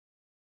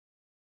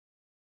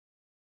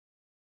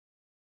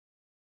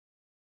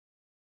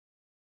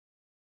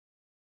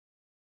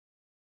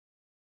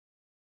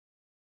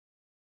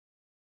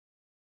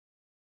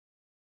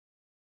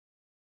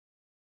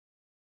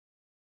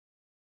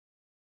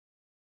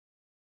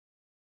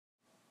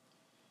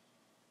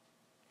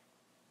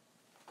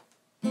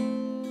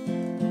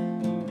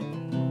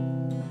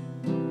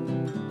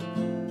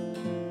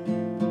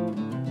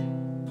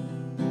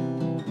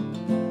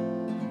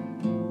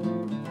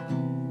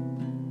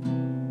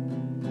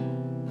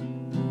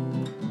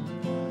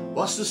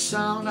What's the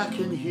sound I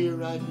can hear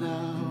right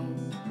now?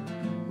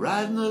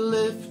 Riding the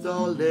lift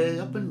all day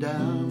up and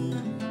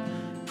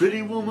down.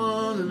 Pretty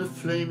woman in a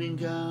flaming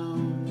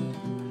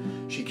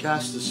gown. She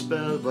cast a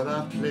spell, but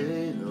I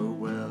played her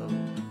well.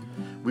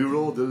 We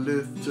rode the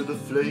lift to the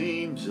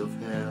flames of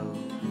hell.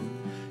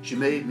 She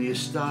made me a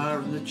star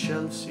in the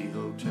Chelsea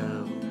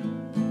Hotel.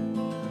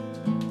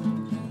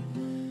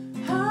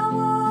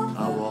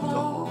 I walked the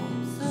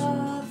halls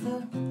of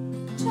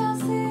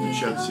the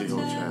Chelsea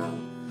Hotel,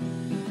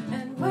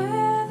 and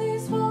where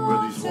these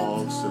walls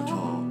still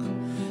talk,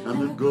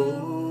 and the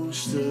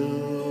ghosts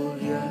still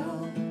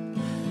yell,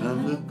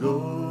 and the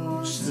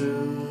ghosts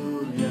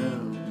still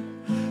yell.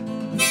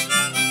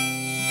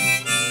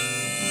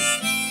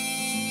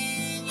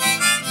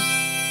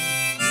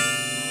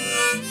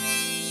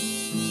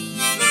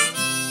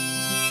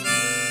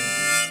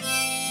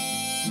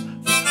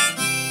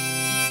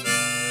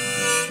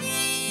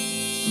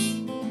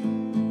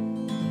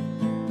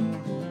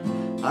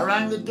 I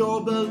rang the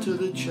doorbell to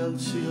the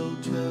Chelsea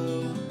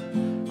Hotel.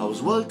 I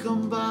was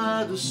welcomed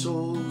by the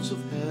souls of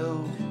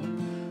hell.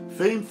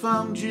 Fame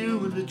found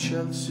you in the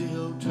Chelsea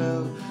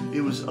Hotel.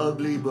 It was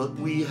ugly, but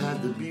we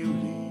had the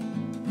beauty.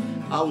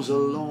 I was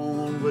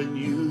alone when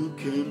you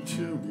came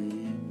to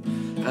me,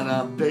 and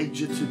I begged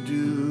you to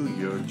do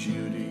your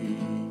duty.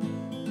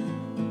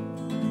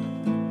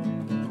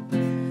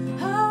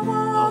 I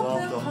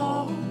walked the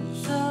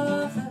halls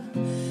of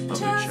the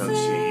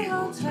Chelsea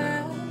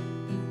Hotel,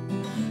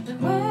 and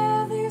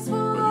where these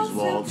walls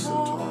still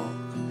talk,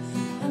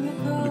 and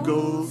the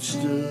ghosts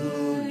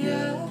still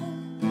yell,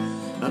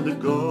 and the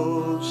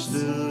ghosts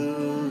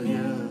still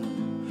yell.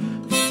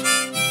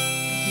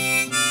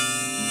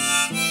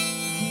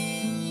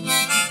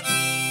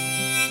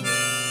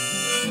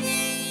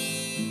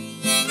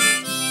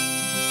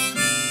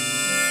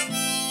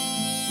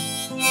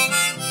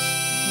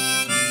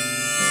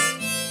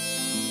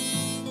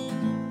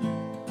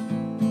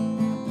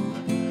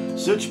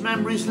 Such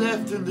memories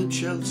left in the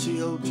Chelsea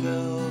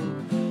Hotel.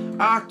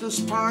 Arctus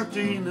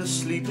partying,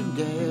 asleep and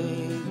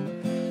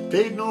dead.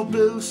 Paid no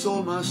bills,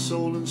 sold my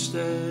soul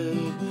instead.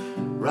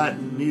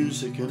 Writing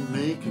music and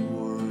making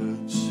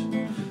words.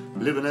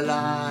 Living a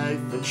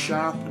life and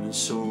sharpening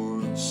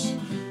swords.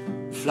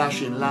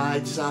 Flashing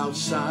lights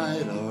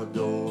outside our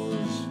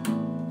doors.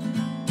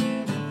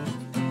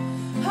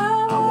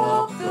 I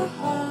walked the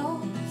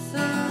halls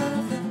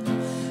of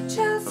the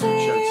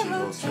Chelsea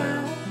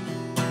Hotel,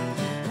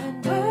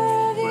 and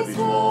where these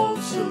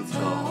walls still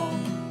talk,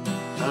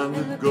 and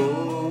the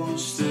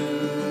ghosts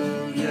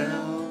still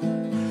yell,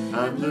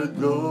 and the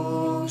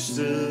ghosts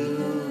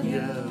still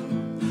yell.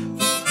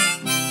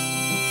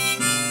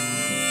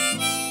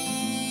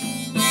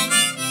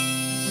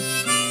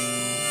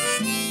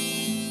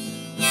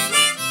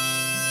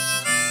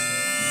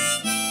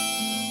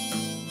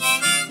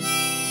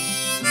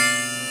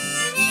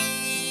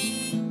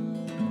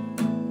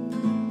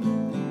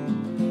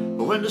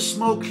 But when the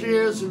smoke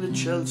clears in the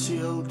Chelsea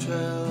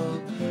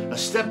Hotel, I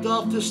stepped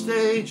off the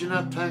stage and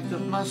I packed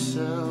up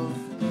myself.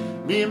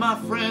 Me and my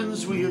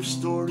friends, we have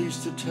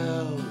stories to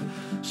tell.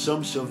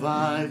 Some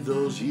survived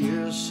those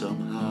years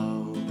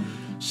somehow.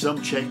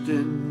 Some checked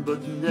in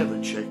but never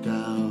checked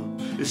out.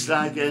 It's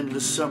like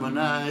endless summer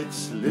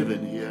nights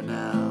living here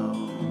now.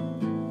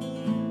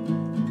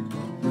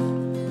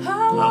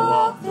 I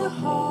walked the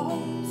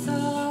halls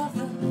of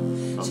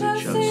the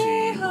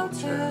Chelsea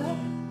Hotel,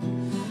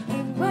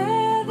 and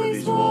where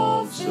these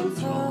walls still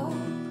talk,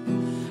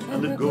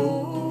 and the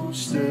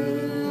ghosts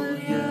still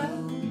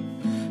yell,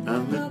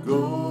 and the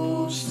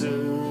ghosts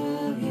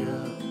still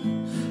yell.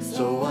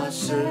 So I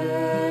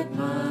said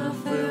my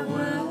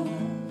farewell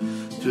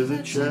to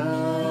the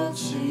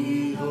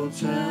Chelsea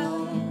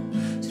Hotel,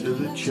 to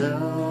the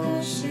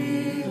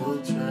Chelsea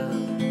Hotel.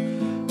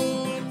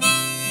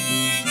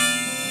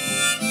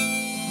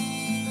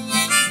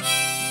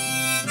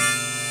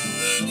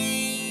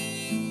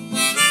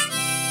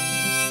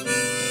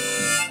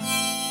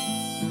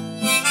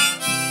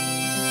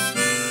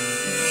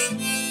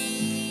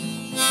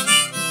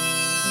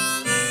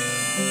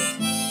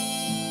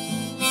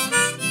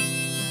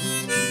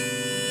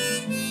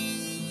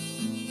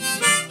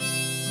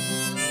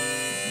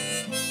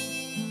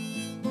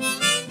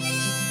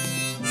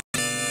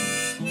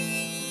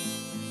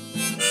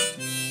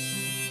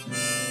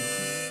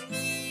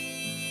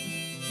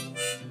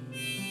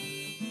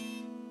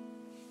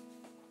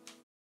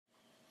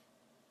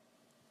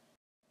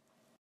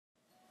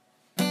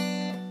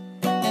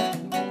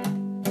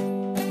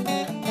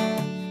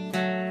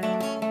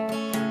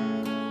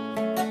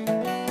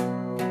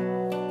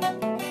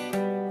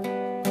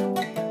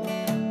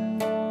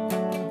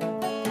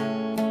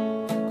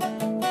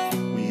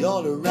 We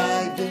all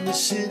arrived in the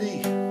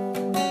city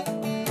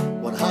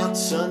one hot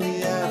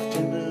sunny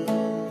afternoon.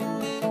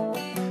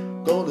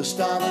 Gonna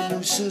start a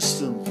new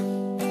system,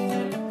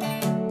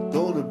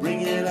 gonna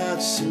bring it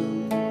out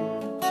soon.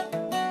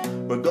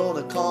 We're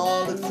gonna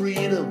call it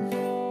freedom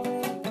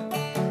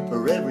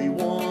for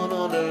everyone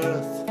on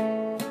earth.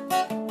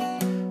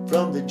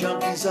 From the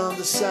junkies on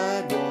the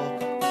sidewalk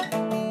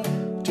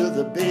to with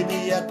a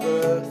baby at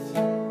birth.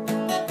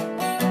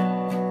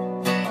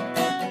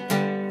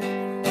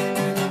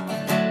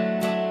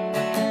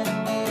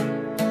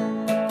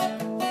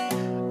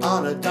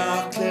 On a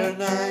dark clear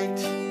night,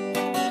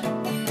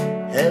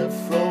 hell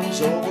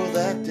froze over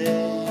that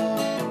day.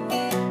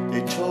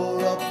 They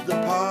tore up the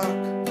park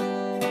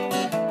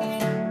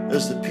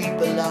as the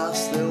people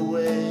lost their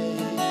way.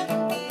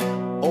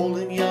 Old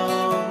and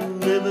young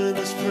living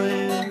as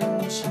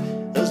friends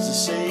as the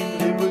same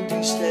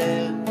liberty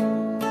stands.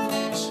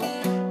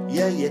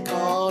 Yeah, you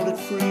call it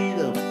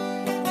freedom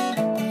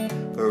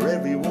for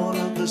everyone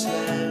on this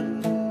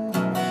land.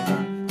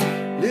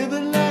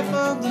 Living life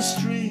on the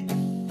street,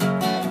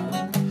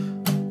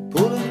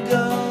 pulling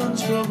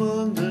guns from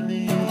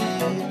underneath,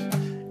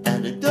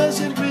 and it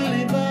doesn't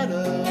really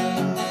matter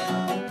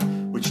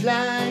which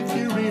life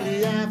you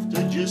really have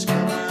to, just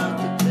come out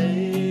to play.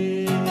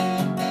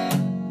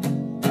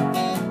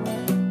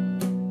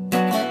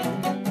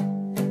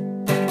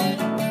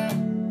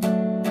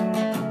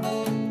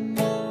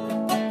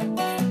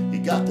 You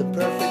got the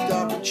perfect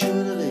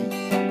opportunity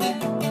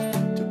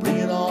to bring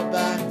it all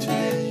back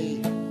today,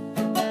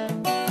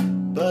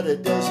 but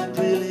it doesn't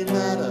really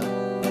matter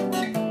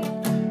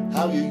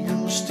how you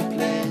used to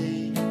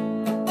play.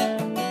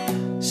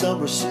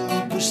 Some are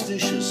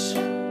superstitious,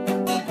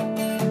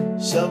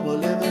 some are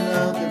living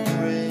up in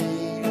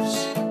graves.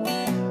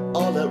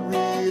 All that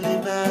really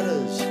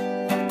matters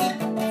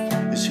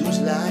is whose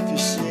life you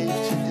save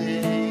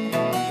today.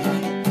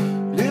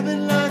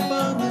 Living life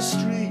on the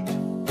street,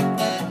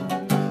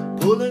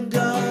 pulling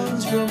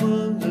guns from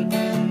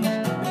underneath,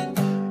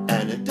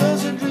 and it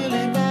doesn't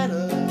really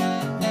matter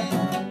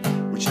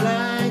which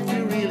life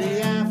you really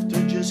have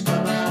to, just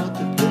come out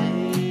to play.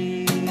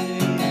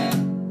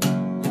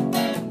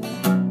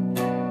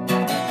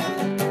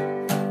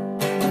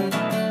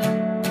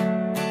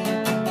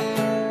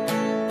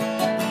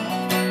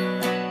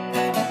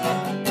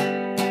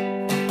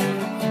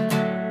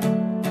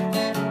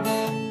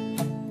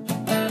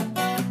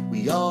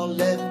 We all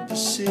left the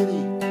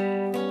city,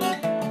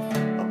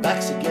 our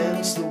backs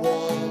against the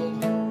wall.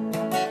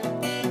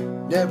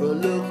 Never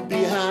looked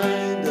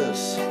behind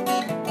us,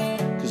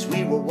 'cause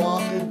we were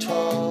walking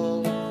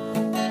tall.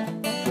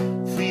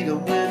 Freedom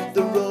went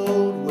the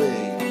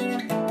roadway,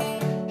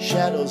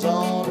 shadows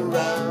all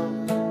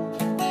around.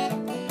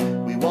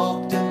 We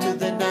walked into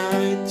the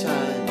night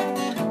time,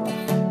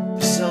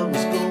 the sun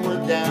was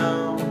going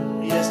down.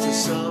 Yes, the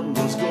sun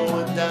was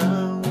going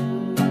down.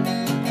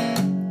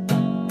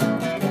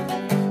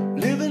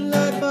 Living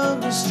life on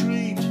the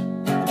street,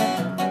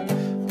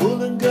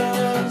 pulling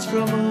guns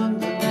from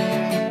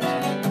underneath,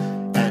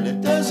 and it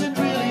doesn't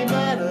really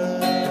matter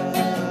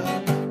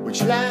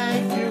which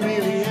life you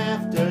really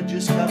have to,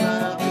 just come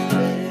out to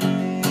play.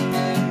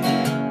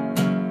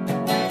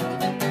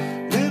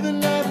 Living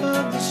life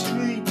on the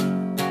street,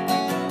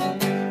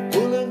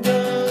 pulling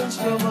guns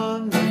from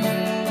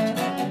underneath,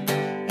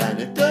 and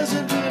it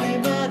doesn't really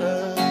matter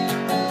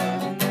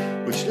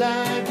which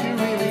life you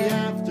really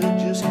have to,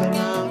 just come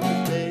out to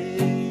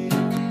play.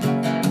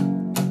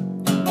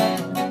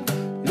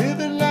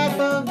 Living life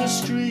on the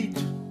street,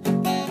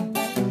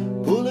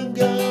 pulling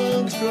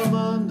guns from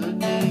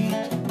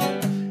underneath,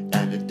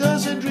 and it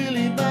doesn't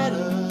really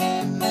matter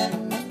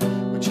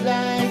which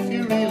life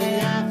you really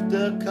have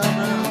to, come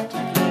out to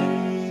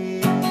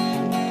play.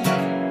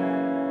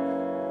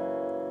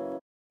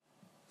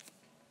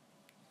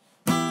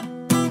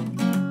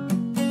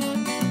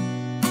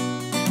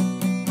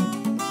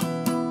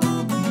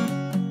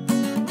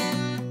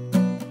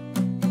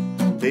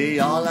 They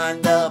all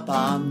lined up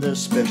on their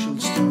special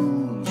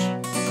stools,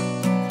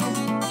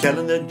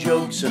 telling their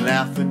jokes and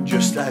laughing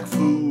just like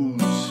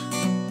fools.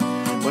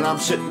 When I'm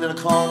sitting in a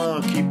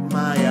corner, keeping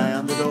my eye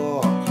on the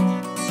door,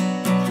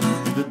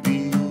 in the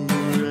beer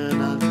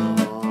and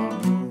alcohol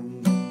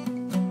room,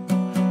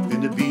 in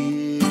the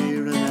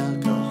beer and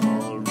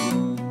alcohol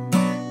room.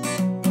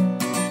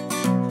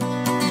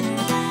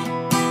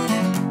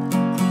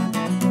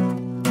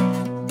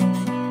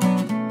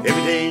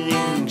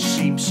 Everything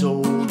seems so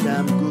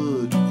damn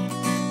good,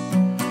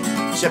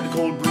 except the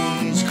cold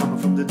breeze coming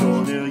from the door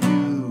near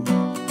you.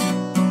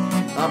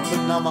 I'm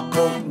putting on my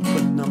coat and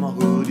putting on my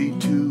hoodie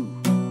too,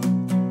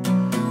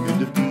 in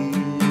the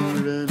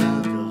beer and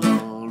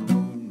alcohol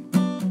room,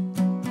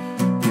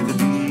 in the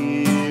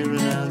beer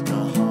and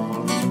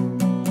alcohol room.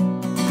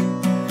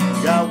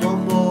 Got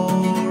one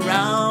more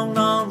round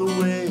on the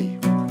way,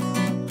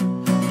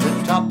 then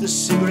top the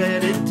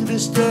cigarette into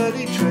this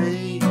dirty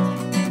tray.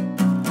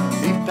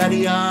 Hey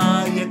Patty,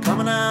 are you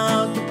coming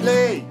out to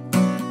play?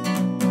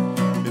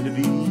 In the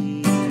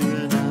beer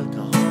and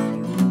alcohol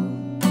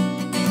room,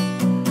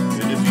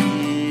 in the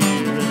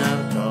beer and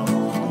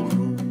alcohol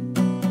room.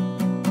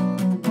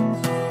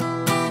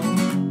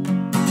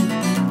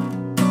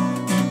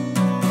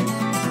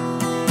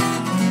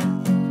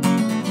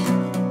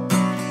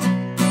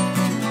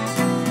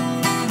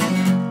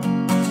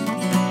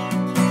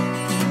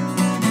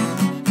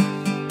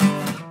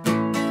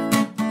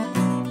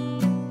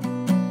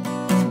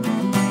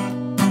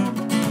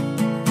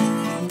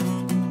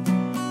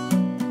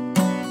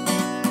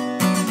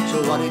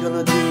 what are you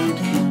gonna do to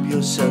keep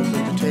yourself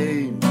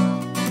entertained?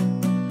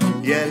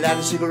 Yeah, light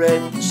a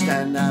cigarette and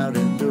stand out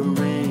in the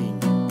rain,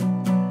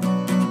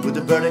 with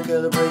the birthday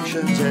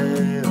celebrations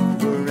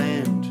ever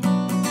end,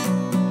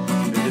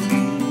 with the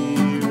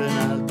beer and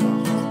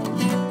alcohol,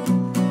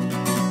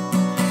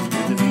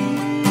 with the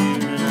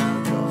beer and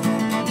alcohol.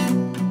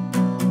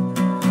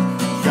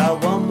 Got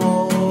one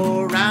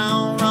more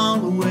round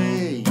on the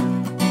way,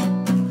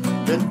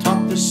 then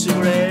toss the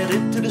cigarette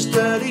into the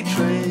sturdy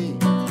tray.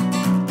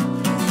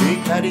 Hey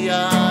Paddy,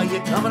 are you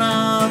coming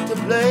out to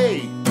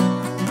play?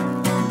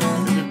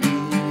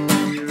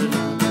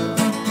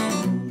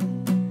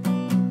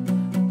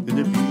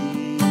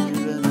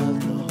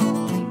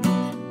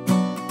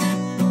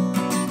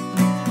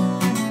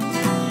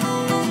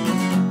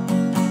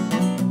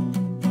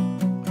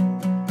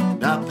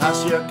 Now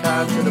pass your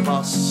card to the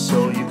boss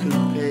so you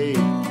can pay.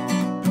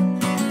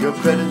 Your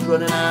credit's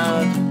running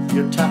out,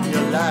 you're tapping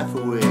your life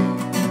away.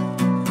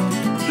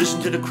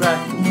 Listen to the crack,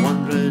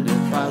 wondering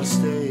if I'll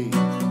stay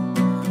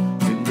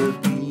in the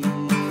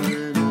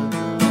beer and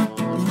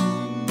alcohol,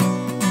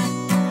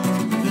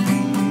 in the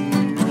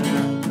beer and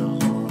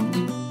alcohol.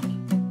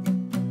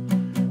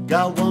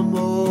 Got one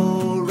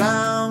more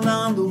round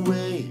on the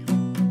way,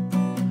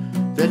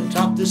 then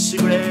top the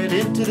cigarette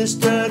into the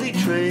sturdy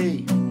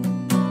tray.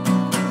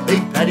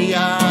 Hey Paddy,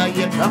 are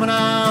you coming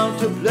out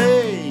to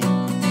play?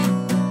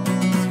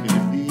 In the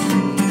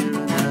beer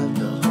and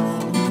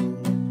alcohol.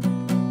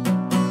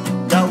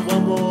 Got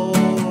one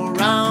more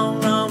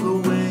round on the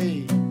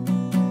way,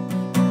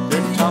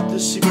 then toss the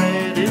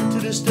cigarette into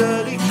the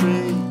sturdy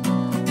tray.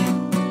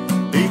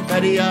 Hey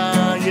Paddy,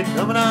 are you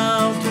coming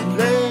out to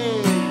play?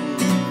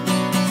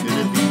 In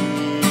the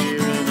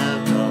beer and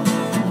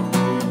alcohol.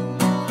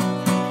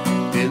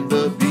 In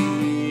the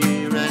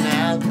beer and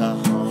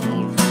alcohol.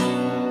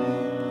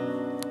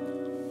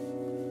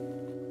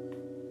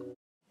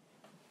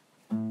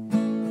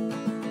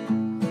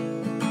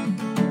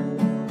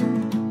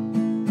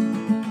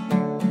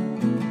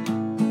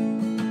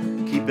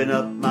 Keeping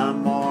up my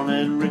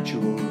morning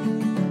ritual,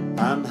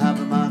 I'm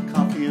having my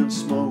coffee and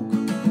smoke,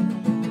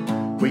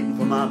 waiting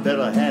for my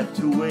better half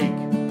to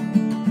wake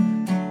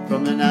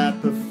from the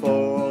night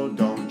before.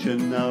 Don't you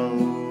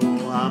know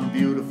I'm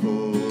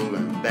beautiful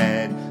and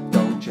bad,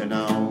 don't you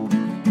know?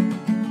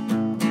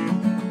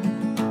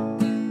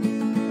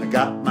 I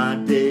got my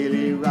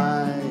daily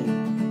ride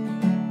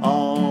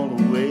all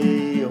the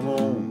way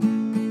home,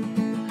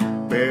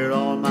 where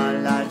all my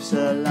life's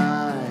a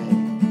lie.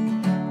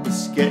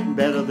 It's getting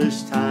better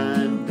this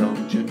time,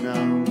 don't you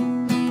know?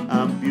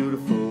 I'm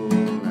beautiful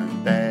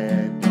and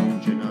bad,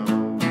 don't you know?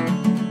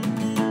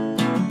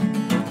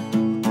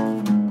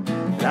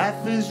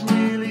 Life is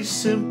really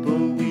simple,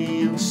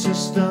 we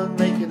insist on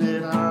making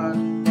it hard.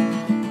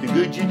 The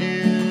good you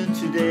do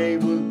today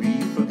will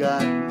be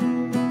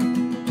forgotten,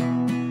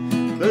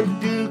 but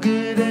do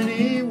good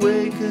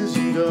anyway, 'cause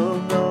you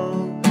don't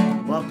know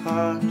what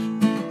part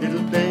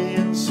it'll play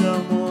in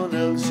someone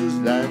else's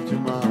life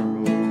tomorrow.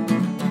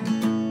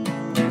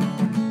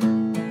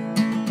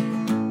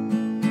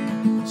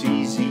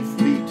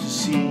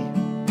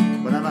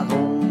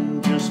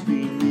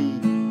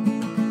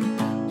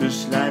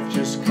 Life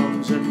just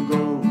comes and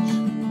goes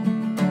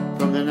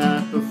from the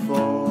night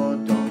before,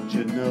 don't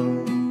you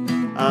know?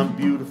 I'm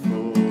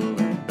beautiful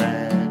and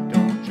bad,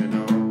 don't you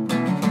know?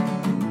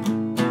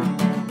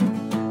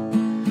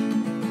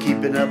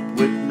 Keeping up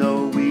with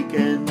no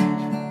weekend,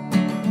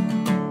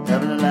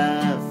 having a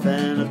laugh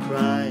and a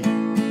cry.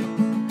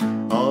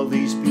 All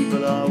these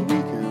people are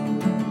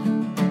weakened,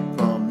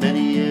 for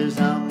many years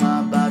now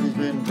my body's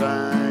been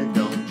dry,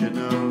 don't you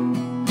know?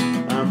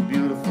 I'm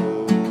beautiful.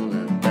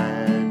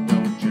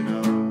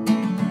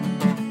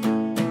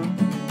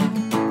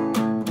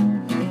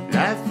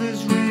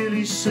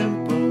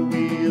 Simple,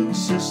 we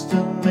insist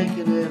on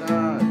making it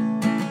hard.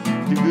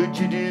 The good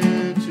you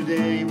do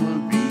today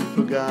will be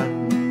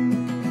forgotten,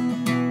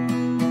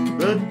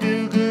 but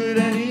do good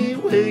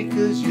anyway,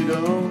 'cause you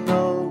don't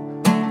know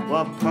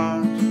what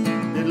part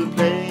it'll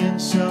play in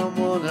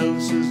someone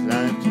else's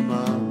life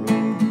tomorrow.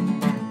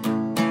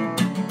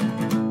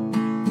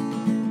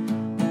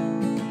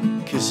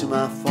 Kissing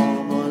my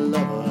former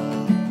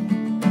lover,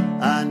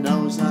 I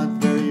know it's not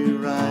very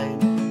right,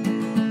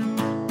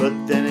 but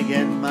then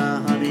again, my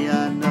honey,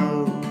 I know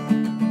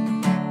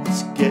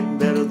it's getting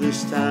better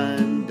this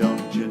time,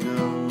 don't you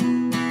know?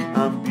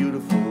 I'm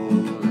beautiful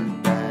and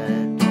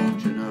bad, don't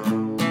you know?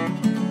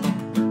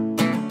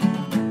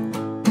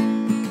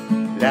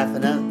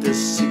 Laughing at the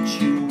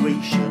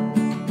situation,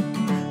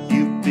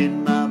 you've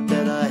been my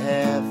better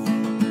half.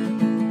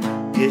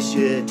 Yes,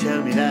 you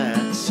tell me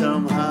that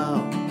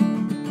somehow.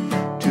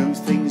 Two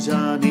things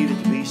are needed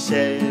to be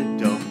said,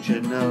 don't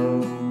you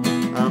know?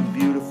 I'm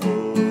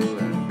beautiful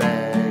and bad.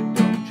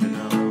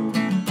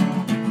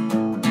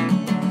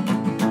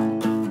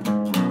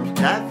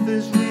 Life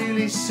is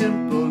really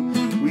simple,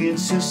 we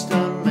insist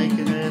on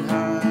making it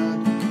hard.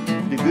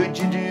 The good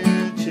you do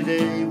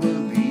today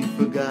will be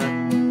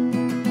forgotten,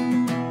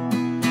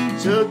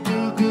 so do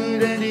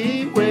good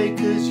anyway,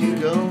 'cause you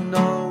don't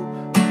know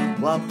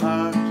what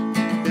part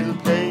it'll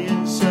play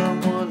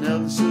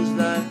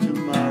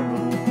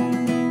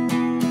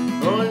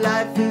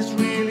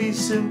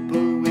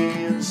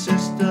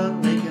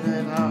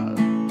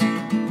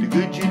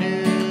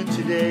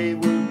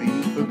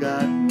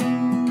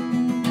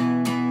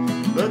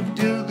but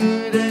do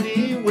good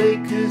anyway,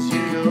 'cause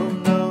you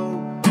don't know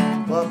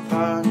what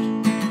part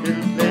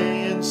it'll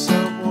play in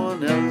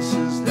someone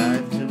else's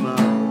life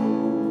tomorrow.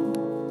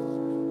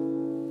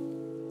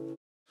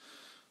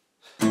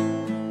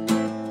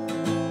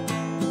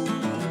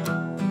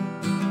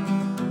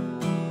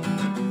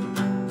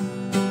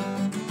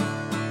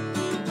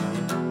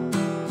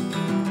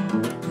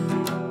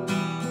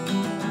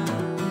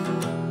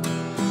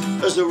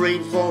 As the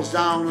rain falls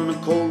down on a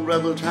cold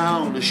rebel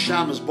town, a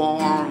sham is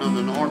born on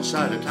the north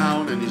side of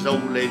town, and his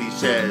old lady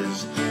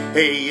says,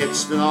 hey,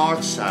 it's the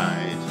north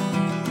side.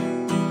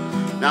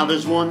 Now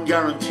there's one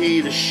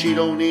guarantee that she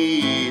don't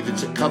need,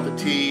 it's a cup of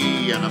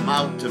tea and a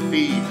mouth to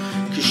feed,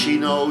 'cause she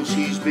knows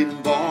he's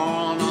been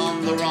born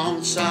on the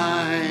wrong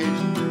side.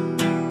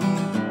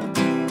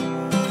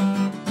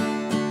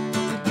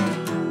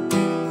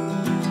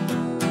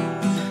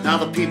 Now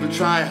the people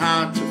try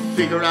hard to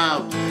figure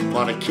out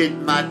what a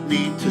kid might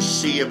need to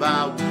see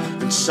about,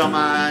 and some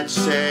I'd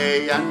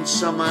say and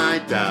some I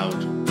doubt.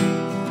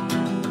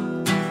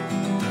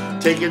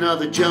 Take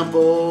another jump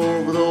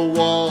over the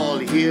wall,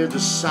 hear the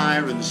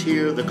sirens,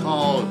 hear the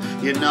call,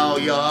 you know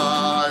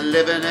you're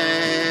living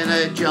in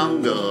a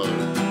jungle.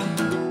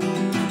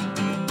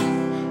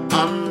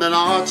 On the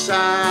north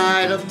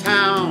side of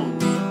town,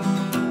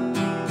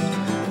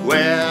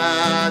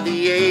 where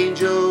the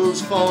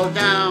angels fall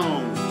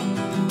down,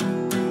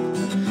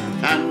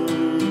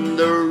 and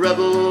the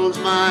rebels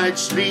might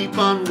sleep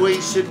on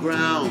wasted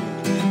ground.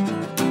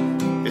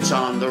 It's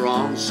on the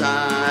wrong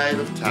side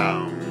of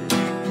town.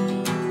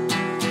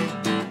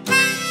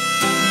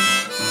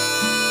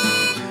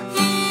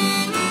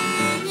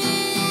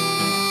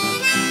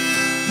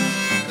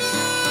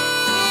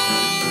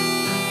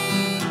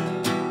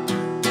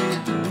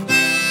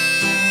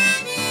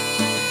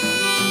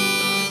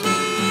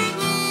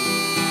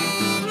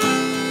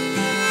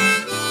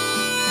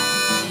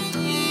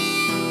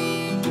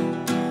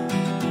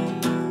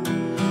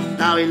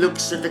 Now he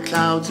looks at the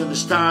clouds and the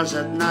stars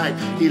at night.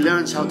 He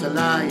learns how to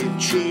lie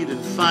and cheat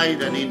and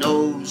fight, and he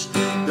knows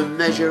the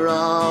measure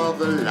of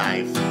a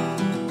life.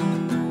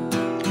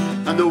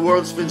 And the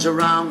world spins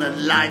around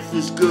and life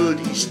is good.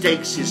 He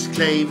stakes his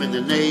claim in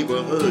the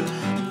neighborhood.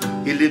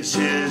 He lives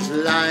his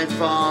life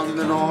on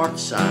the north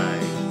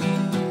side.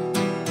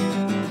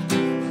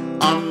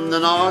 On the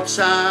north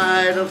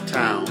side of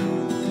town,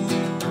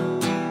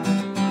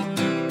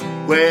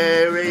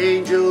 where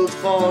angels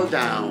fall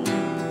down,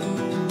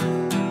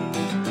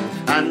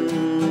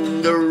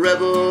 and the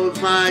rebels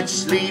might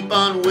sleep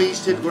on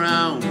wasted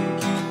ground.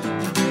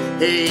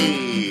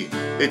 Hey,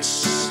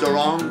 it's the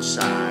wrong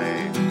side.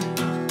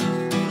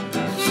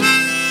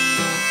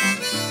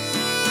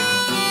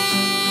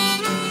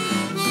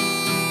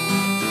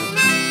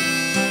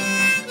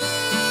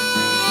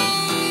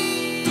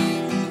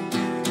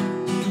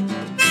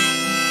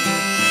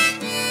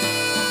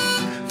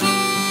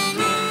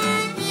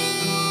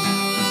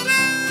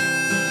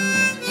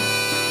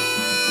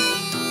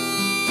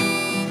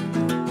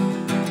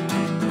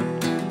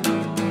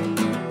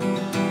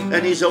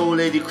 And his old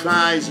lady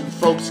cries and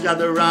folks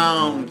gather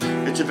round.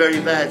 It's a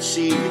very bad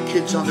scene, the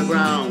kids on the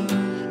ground,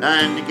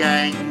 and the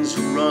gangs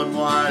run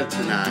wild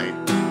tonight.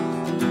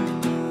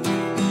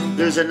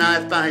 There's a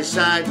knife by his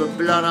side with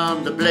blood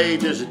on the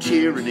blade. There's a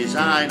tear in his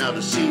eye, now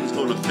the scene's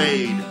gonna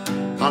fade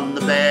on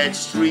the bad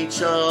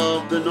streets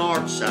of the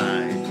north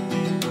side.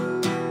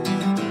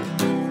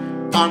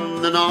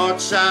 On the north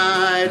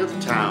side of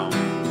town,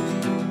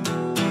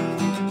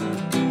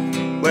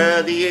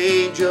 where the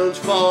angels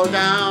fall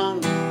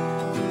down,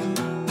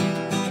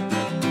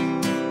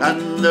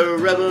 and the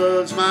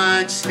rebels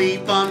might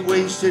sleep on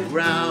wasted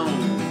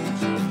ground.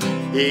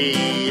 Hey,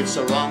 it's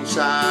the wrong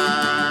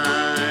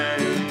side.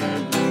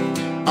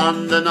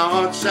 On the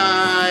north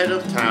side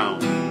of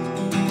town,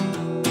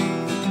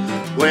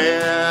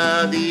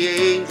 where the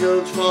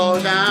angels fall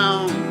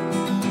down,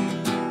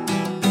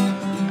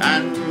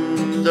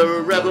 and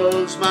the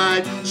rebels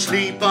might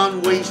sleep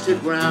on wasted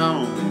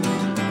ground.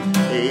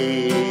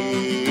 Hey,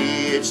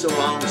 it's the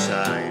wrong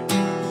side.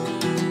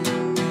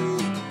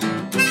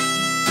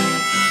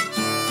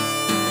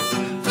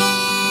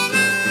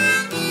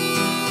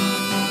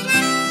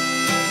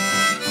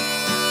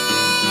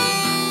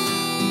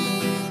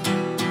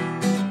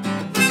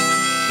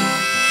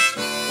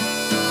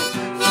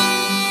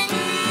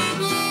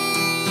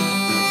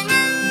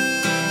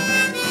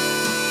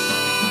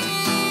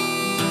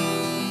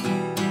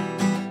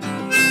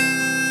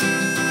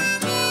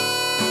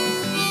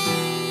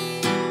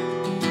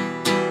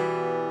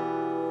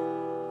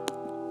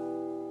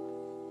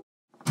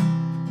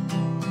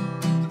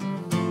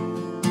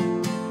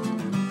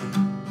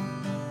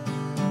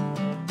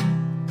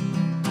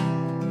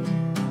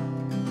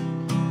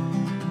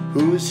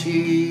 Who is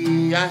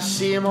he? I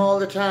see him all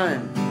the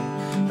time.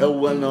 A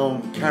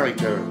well-known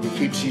character, he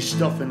keeps his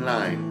stuff in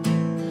line.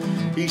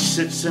 He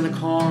sits in a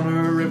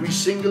corner every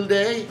single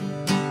day,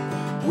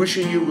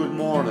 wishing you good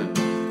morning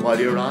while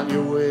you're on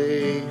your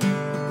way.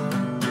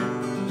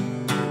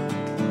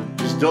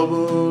 His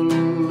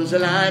double is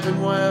alive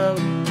and well,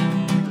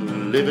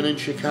 living in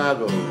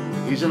Chicago.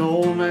 He's an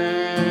old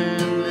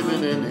man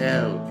living in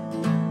hell.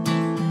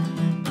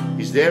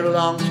 He's there a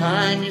long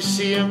time, you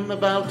see him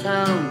about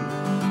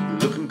town,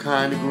 looking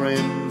kinda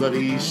grim, but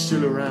he's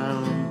still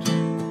around.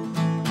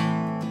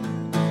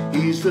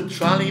 He's the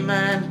trolley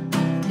man,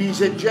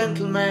 he's a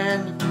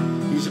gentleman,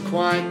 he's a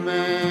quiet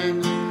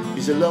man,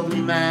 he's a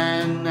lovely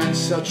man, and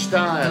such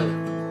style,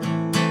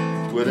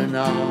 with a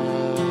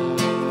nod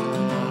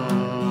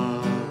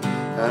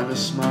and a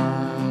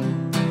smile.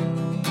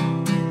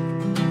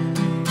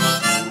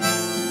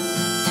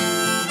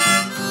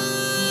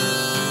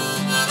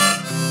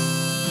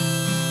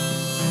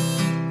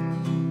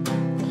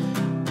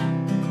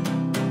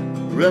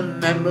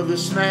 Remember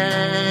this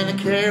man, a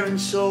caring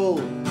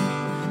soul.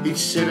 He'd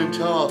sit and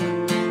talk,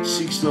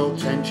 seeks no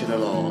attention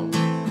at all.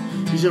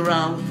 He's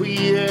around for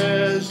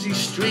years, these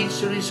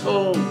streets are his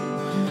home.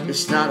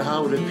 It's not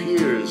how it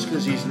appears,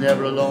 'cause he's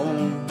never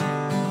alone.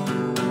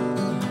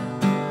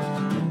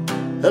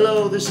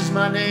 Hello, this is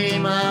my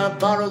name, I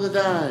borrowed a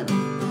dime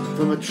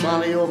from a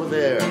trolley over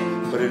there,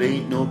 but it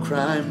ain't no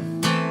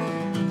crime.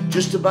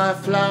 Just to buy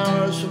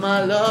flowers for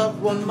my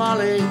loved one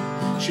Molly.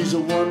 She's a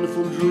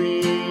wonderful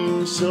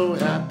dream, so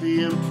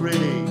happy and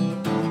pretty.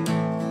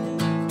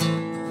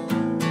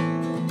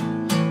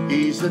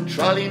 He's the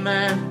trolley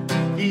man,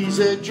 he's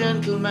a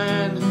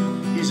gentleman,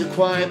 he's a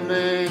quiet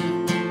man,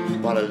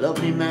 what a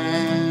lovely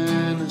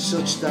man, and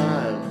such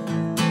style,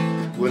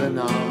 with a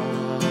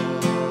nod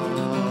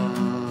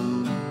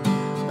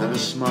and a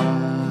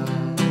smile.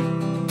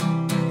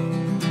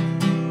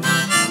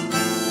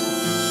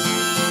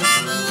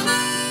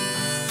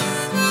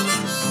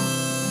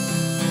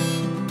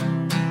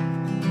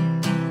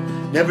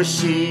 Never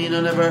seen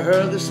or never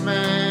heard this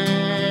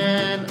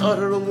man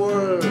utter a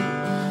word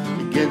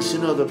against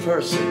another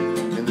person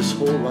in this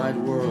whole wide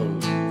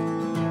world.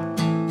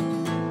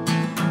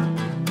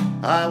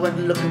 I went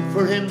looking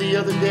for him the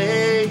other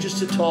day just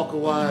to talk a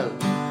while,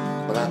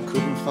 but I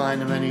couldn't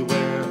find him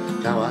anywhere.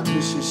 Now I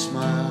miss his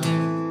smile.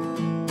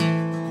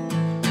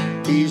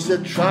 He's the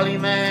trolley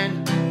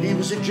man, he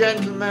was a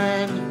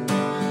gentleman,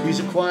 he's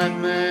a quiet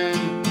man,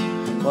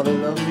 what a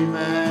lovely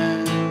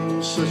man,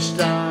 such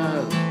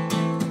style,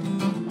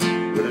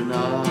 with a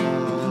nod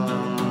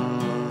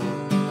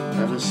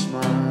and a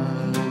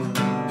smile.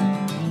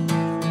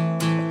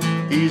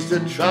 He's the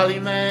trolley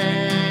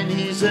man,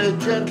 he's a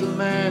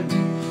gentleman,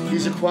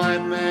 he's a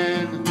quiet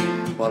man,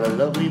 what a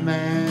lovely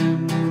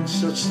man,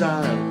 such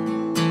style,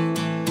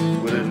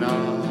 with a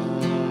nod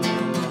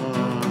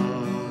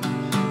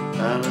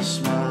and a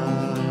smile.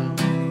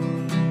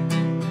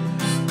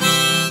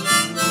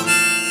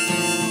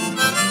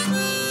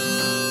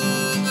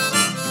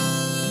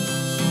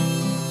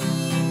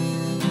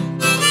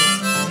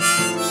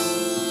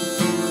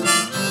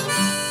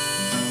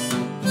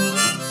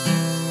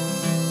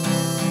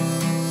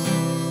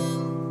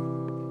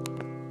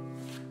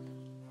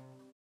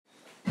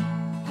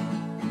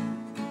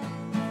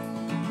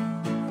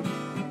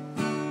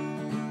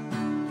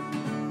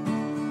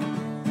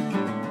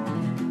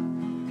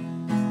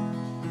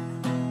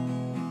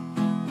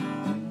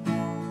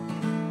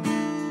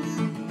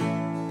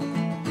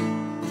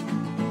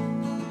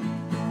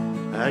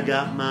 I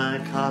got my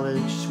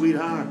college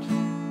sweetheart.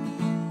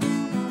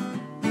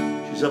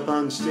 She's up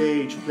on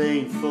stage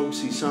playing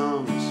folksy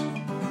songs.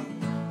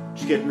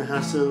 She's getting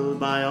hassled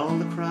by all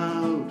the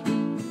crowd,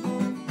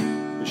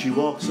 and she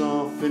walks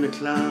off in a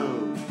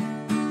cloud.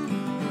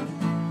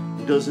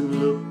 Doesn't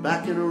look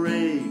back in a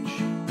rage.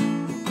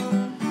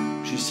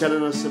 She's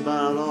telling us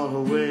about all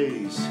her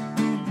ways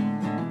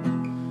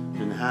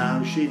and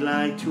how she'd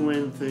like to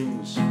end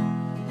things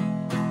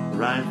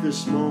right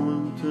this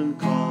moment and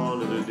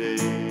call it a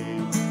day.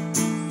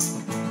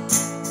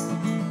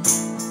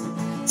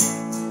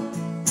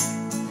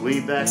 Way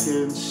back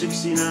in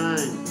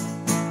 '69,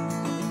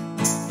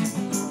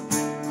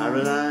 I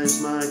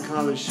realized my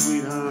college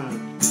sweetheart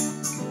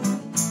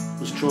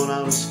was thrown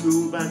out of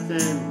school back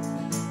then.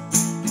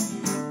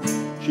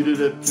 She did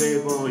a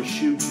Playboy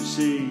shoot, you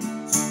see,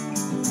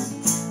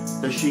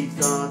 that she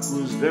thought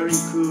was very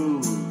cool.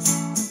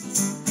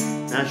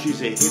 Now she's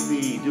a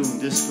hippie doing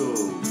disco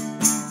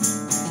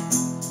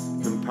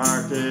and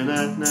partying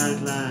at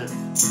nightlife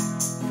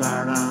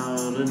far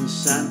out in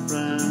San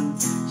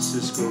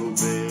Francisco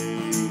Bay.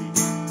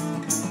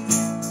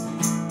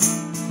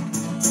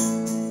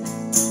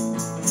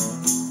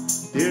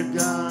 Dear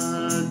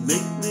God,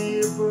 make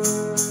me a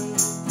bird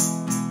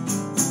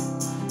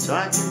so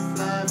I can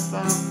fly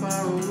far,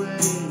 far away.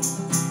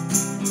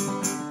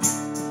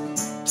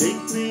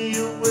 Take me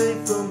away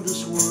from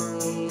this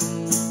world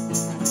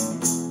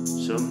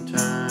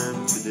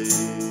sometime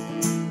today.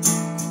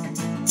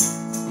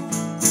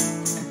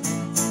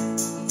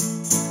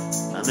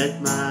 I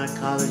met my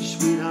college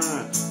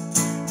sweetheart.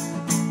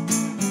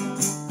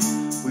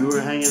 We were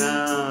hanging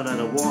out at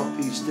a war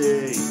peace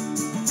day.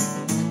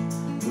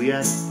 We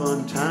had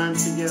fun time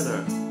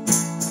together.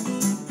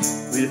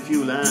 We had a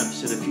few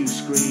laughs and a few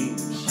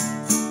screams.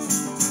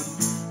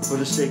 For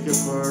the sake of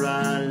her,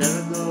 I let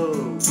her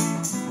go,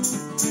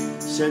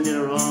 sending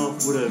her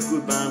off with a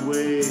goodbye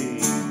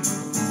wave.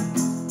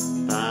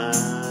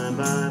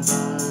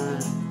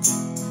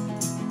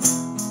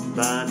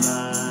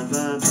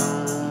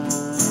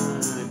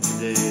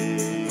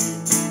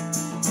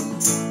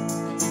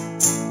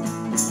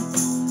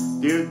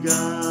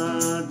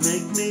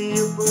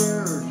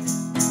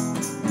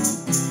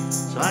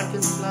 I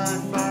can fly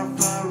far,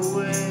 far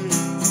away.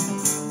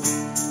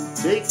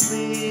 Take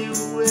me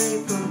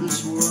away from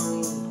this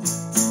world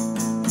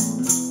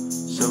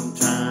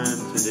sometime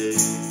today.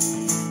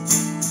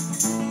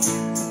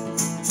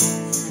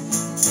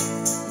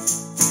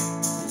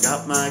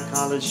 Got my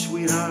college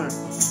sweetheart.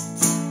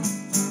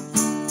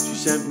 She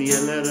sent me a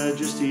letter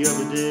just the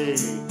other day.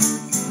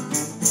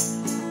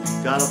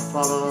 Gotta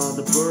follow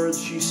the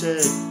birds, she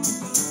said.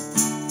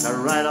 Gotta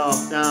ride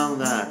off down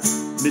that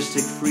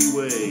mystic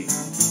freeway.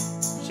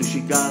 So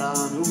she got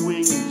on her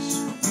wings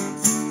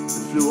and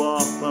flew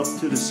off up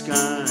to the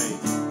sky.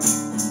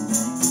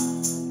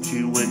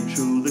 She went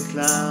through the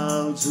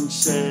clouds and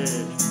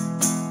said,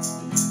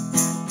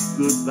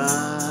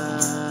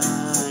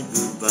 goodbye,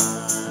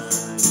 goodbye.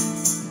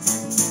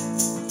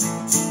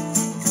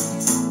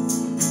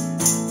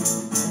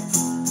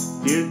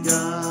 Dear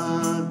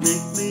God,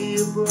 make me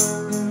a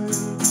bird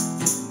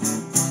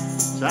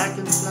so I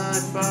can fly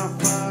far,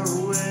 far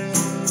away.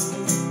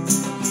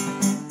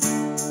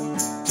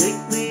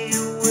 Take me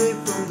away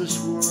from this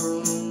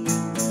world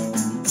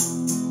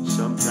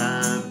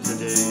sometime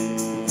today.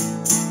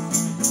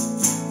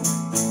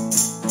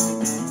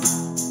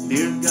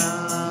 Dear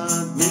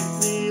God, make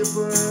me a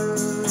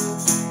bird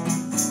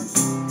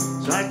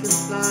so I can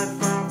fly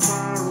far,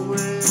 far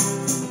away.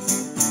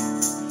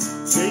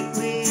 Take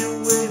me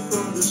away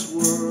from this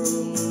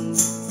world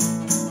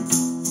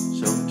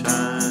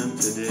sometime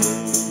today.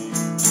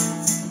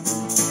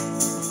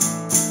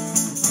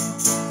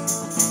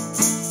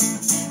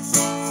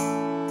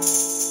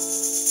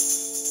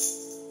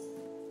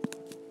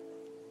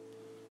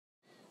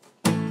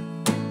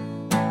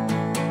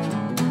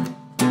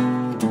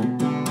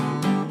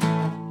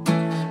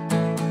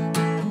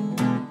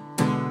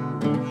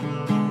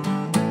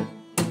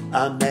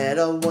 I met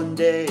her one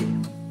day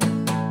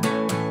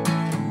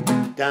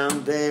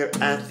down there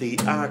at the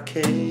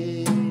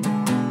arcade.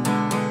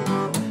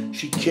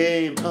 She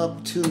came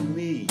up to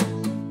me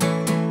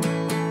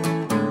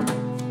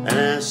and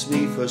asked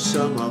me for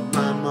some of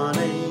my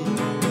money.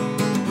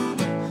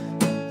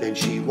 Then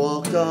she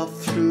walked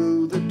off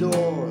through the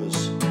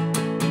doors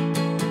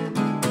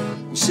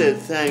and said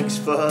thanks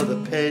for the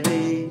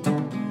penny.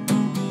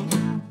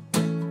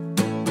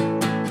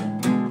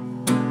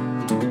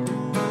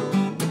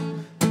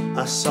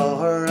 I saw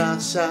her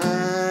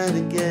outside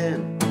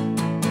again.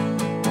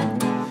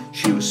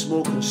 She was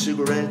smoking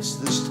cigarettes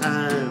this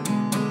time.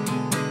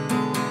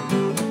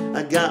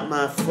 I got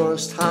my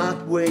first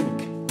hot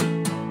wink,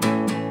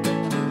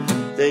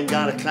 then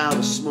got a cloud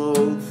of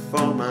smoke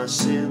for my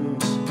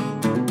sins,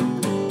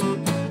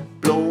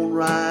 blown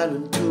right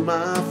into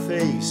my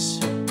face.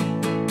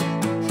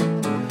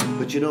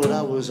 But you know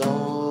that was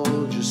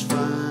all just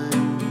fine.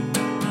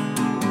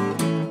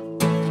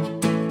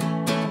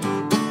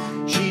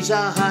 She's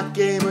a hot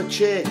gamer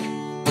chick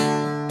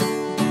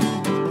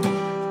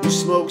who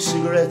smokes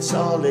cigarettes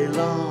all day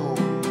long.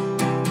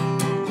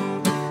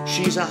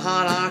 She's a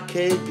hot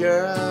arcade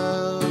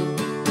girl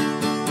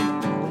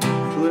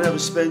who never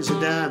spends a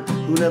dime,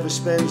 who never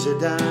spends a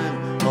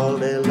dime all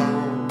day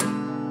long.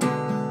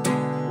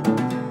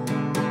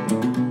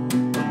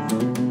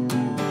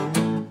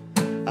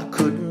 I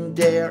couldn't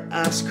dare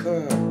ask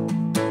her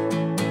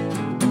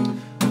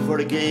for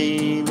a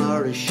game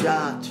or a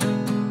shot.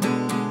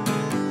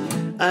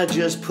 I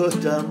just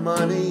put the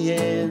money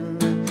in,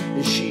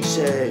 and she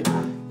said,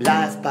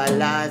 life by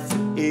life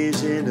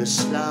is in a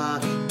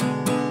slot.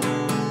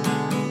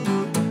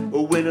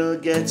 A winner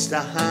gets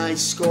the high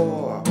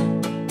score.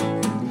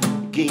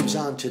 The game's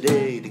on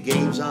today, the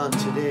game's on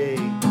today.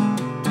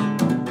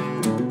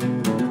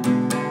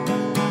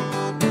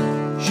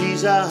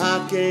 She's a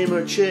hot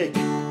gamer chick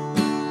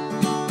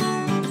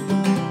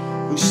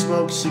who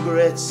smokes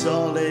cigarettes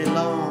all day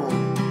long.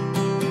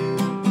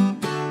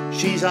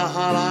 She's a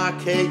hot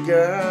arcade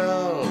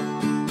girl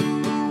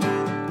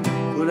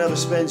who never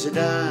spends a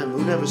dime,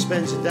 who never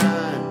spends a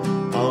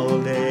dime all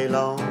day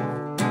long.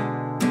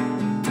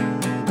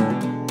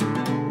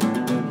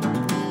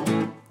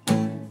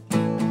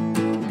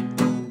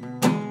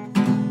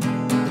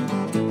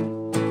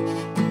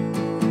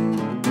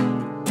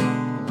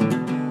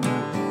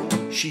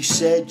 She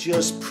said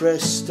just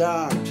press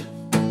start,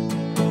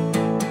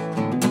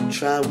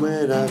 try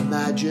win a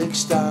magic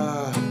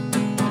star.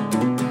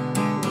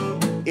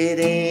 It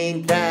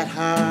ain't that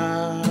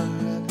hard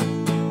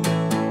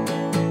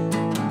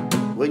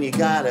when you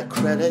got a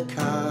credit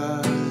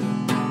card.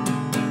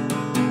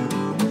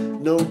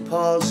 No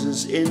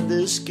pauses in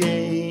this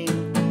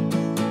game.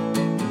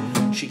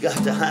 She got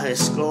the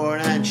highest score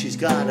and she's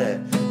got a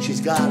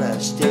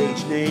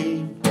stage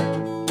name.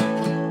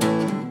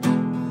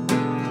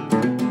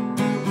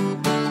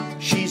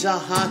 She's a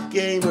hot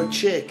gamer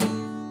chick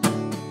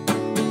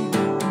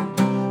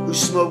who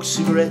smokes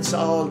cigarettes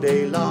all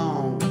day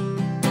long.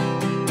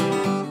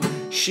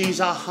 She's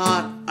a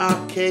hot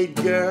arcade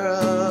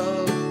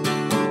girl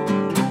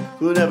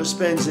who never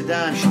spends a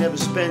dime, she never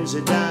spends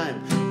a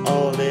dime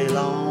all day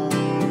long.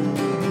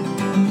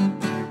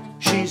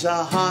 She's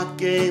a hot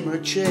gamer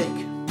chick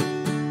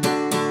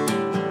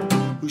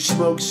who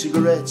smokes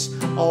cigarettes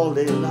all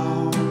day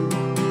long.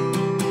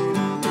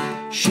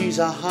 She's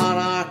a hot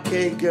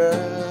arcade girl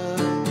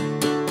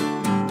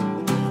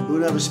who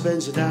never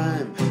spends a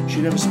dime.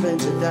 She never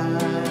spends a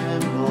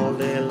dime all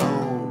day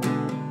long.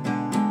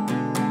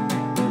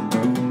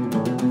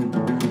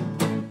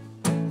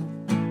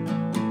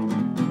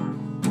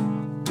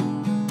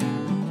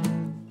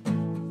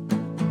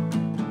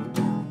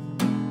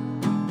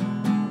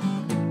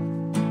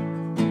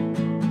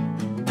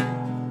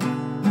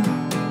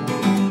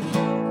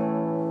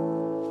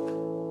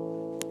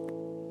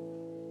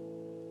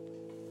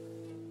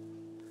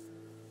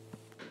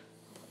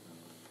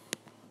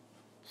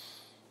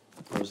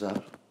 What was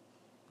that?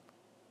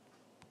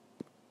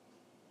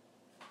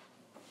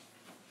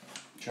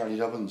 Charlie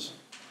Dobbins.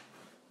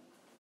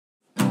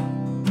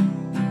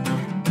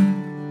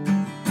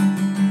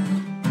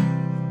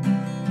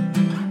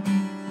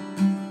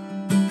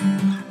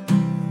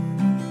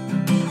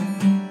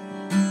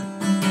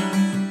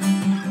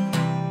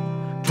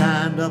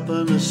 Climbed up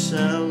in a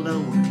cell that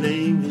would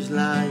claim his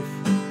life.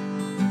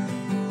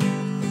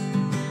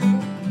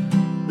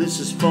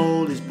 Mrs.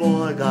 Foley's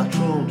boy got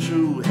thrown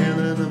through hell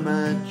in a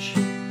match.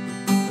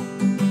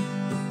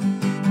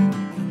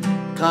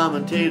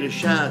 Commentator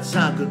shouts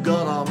out, "Good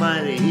God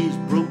Almighty, he's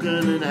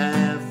broken in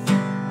half."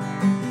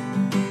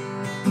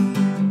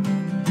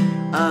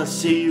 I'll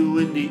see you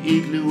in the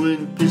igloo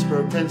in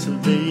Pittsburgh,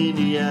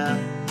 Pennsylvania.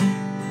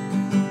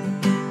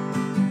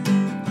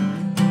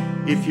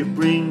 If you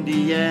bring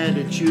the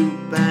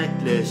attitude back,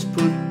 let's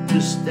put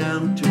this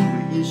down to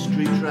a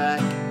history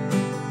track.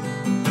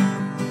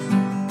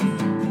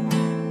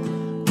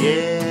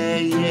 Yeah,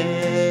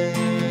 yeah,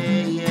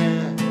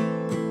 yeah.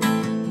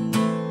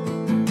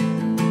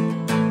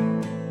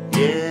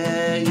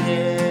 Yeah,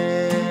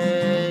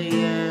 yeah,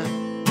 yeah.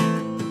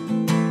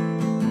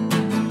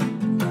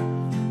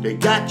 They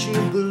got you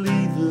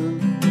believing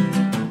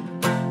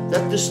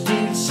that the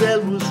steel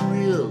cell was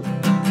real.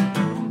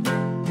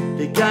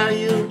 They got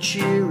you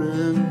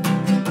cheering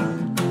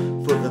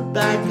for the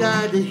bad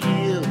guy to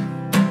heal.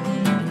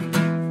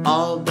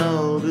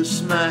 Although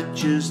this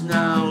match is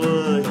now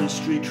a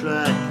history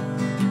track.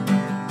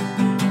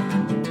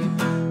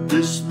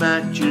 This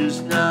match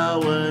is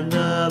now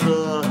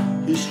another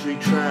history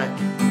track.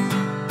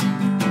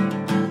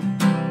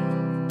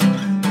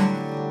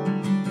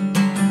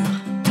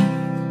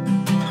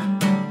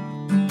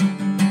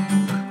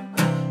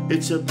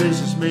 It's a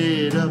business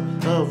made up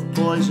of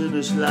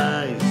poisonous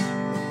lies.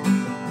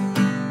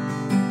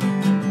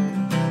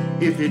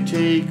 If you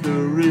take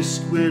a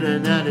risk with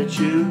an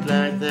attitude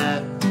like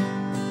that,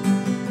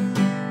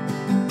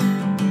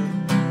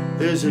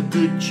 there's a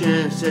good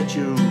chance that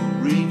you'll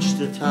reach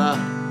the top.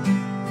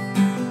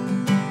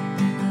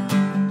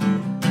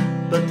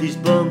 But these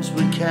bumps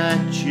will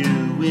catch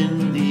you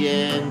in the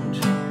end.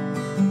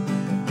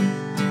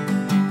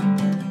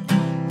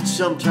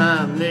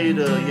 Sometime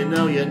later, you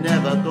know you're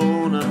never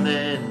gonna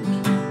mend.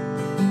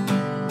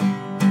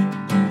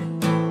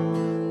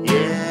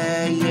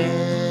 Yeah,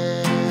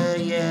 yeah,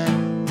 yeah.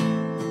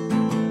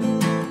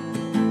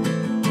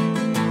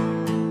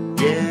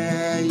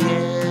 Yeah,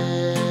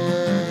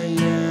 yeah,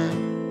 yeah.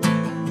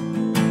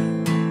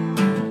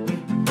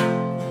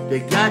 They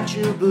got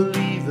you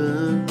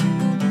believing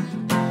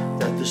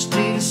that the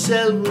steel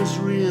cell was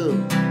real.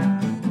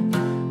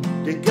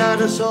 They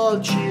got us all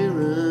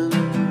cheering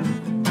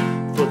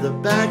for the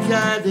bad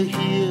guy to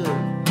heal.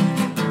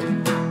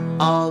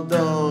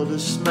 Although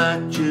this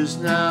match is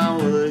now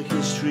a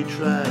history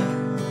track.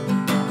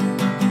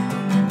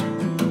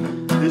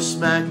 This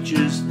match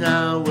is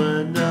now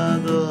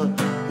another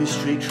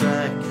history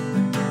track.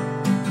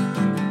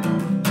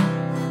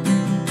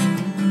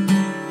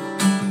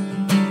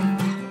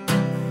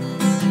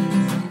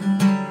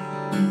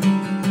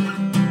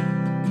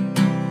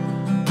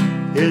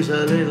 Here's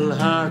a little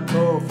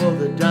hardcore for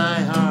the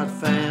die-hard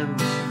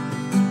fans.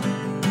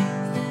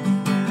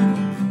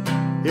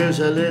 Here's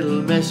a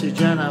little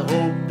message and I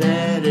hope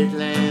that it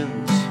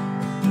lands.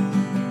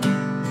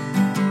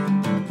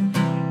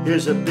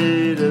 Here's a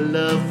bit of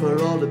love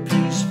for all the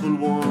peaceful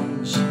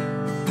ones.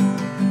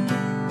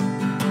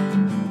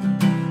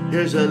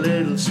 Here's a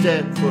little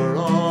step for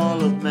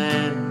all of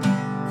man.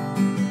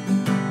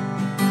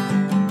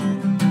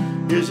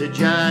 Here's a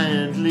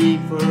giant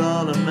leap for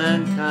all of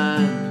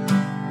mankind.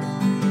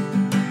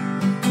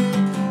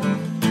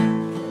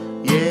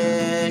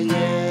 Yeah,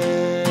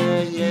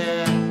 yeah,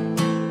 yeah.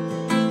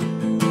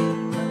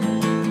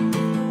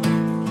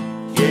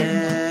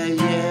 Yeah,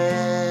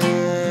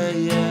 yeah,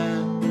 yeah.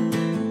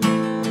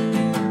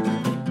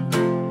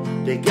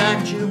 They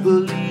got you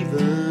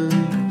believing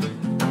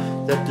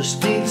that the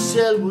steel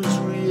cell was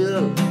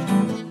real.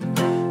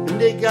 And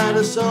they got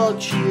us all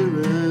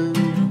cheering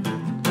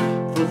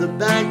for the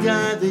bad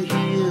guy to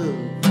heal.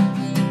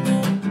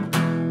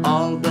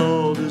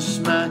 Although this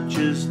match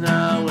is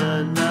now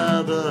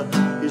another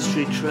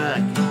history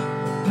track.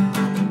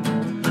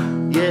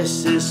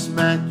 Yes, this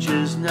match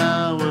is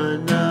now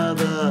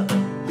another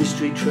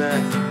history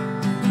track.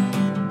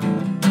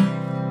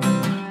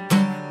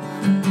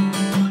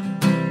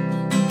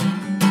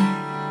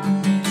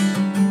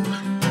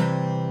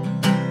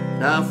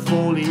 How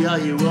fully are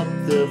you up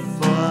there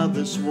for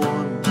this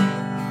one?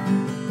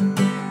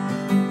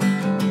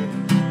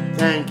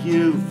 Thank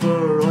you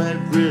for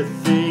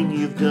everything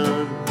you've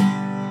done.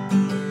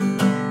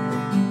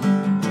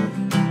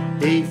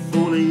 Hey,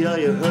 fully are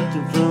you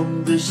hurting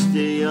from this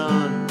day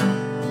on?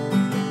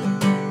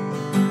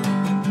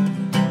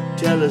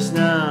 Tell us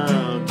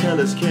now, tell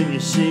us, can you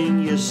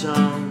sing your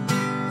song?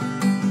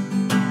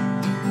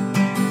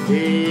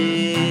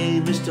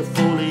 Hey, Mr.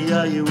 Foley,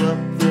 are you up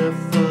there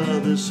for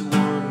this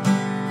one?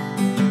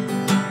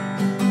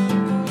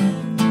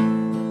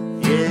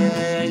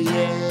 Yeah,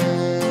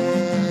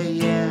 yeah,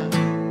 yeah.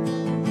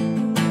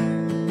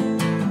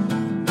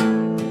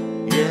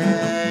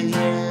 Yeah,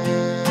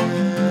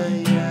 yeah,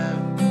 yeah.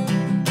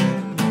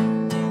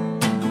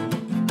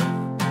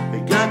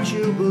 They got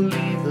you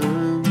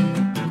believing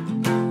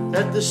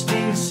that the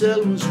steel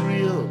cell was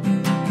real.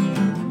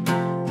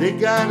 They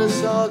got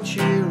us all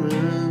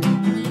cheering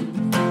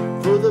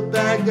for the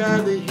bad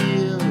guy they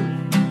heal.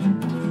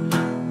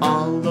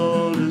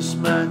 Although this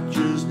match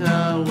is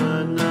now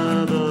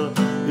another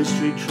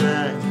history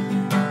track.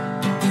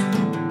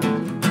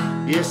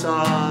 Yes,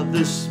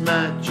 this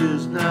match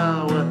is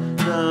now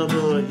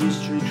another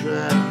history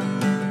track.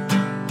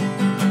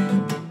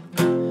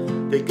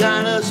 They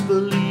got us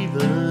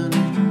believing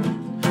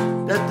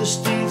that the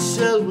steel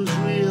cell was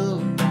real.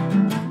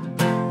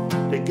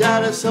 They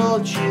got us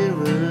all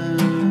cheering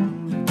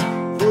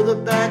for the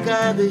bad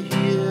guy they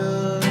heal.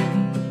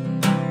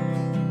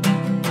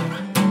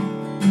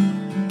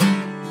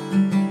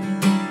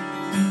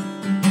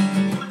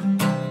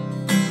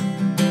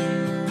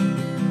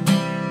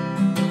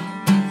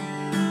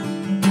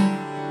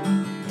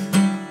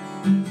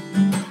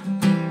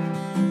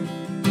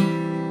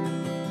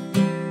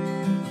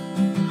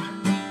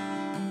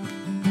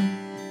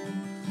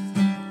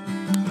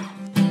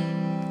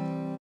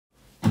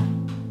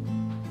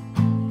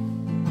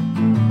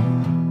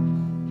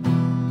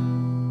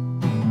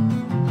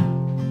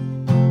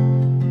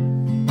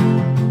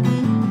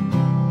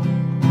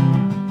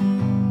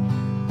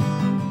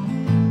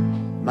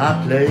 My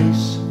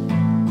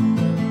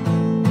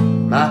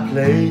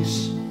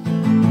place,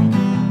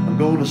 I'm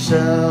gonna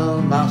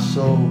sell my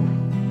soul.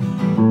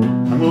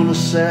 I'm gonna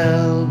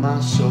sell my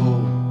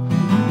soul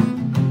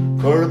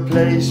for a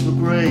place for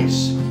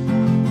grace.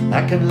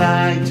 I can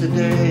lie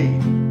today.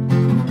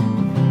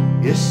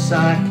 Yes,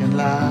 I can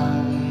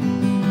lie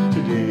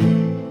today.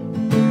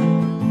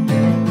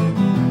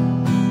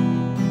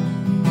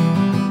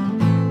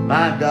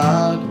 My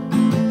God,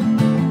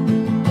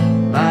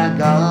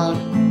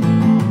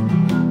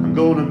 I'm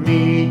gonna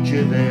meet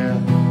you there.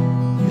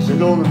 Yes, I'm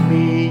gonna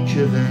meet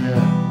you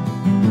there.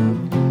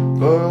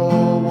 For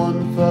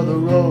one for the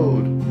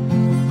road.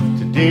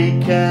 Today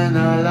can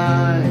I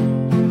lie?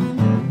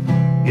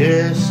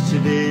 Yes,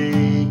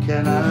 today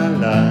can I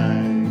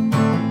lie?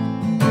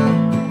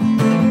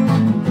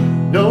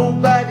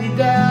 Nobody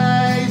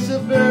dies a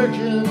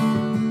virgin.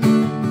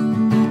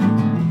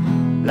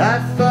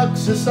 Life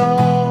fucks us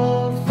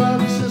all,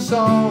 fucks us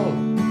all.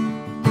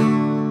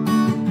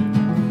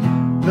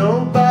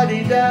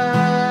 Nobody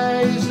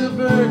dies a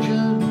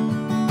virgin.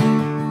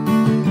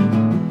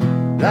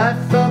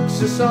 Life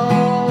fucks us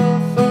all,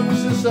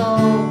 fucks us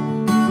all.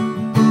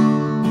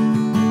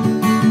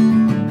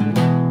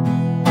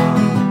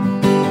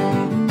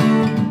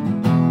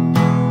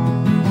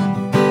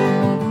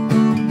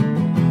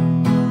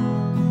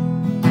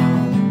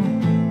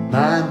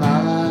 My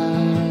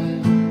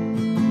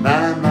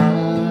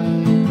mind,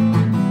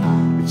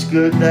 it's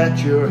good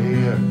that you're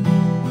here.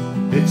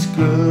 It's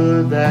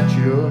good that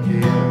you're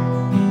here.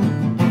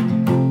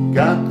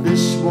 Got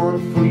this one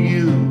for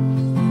you.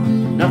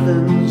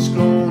 Nothing's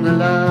gonna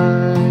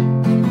lie.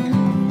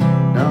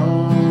 No,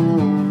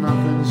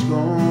 nothing's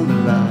gonna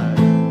lie.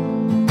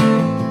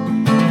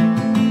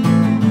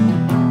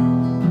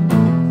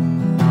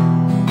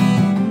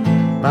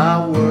 My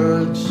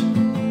words,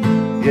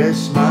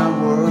 yes, my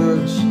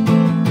words,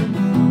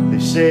 they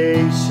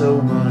say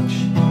so much.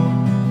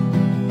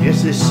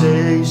 Yes, they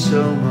say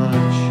so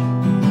much.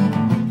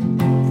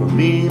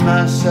 Me,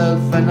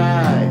 myself, and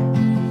I,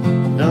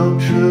 no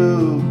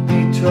truth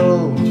be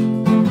told,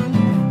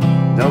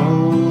 no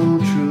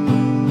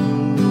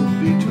truth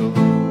be told.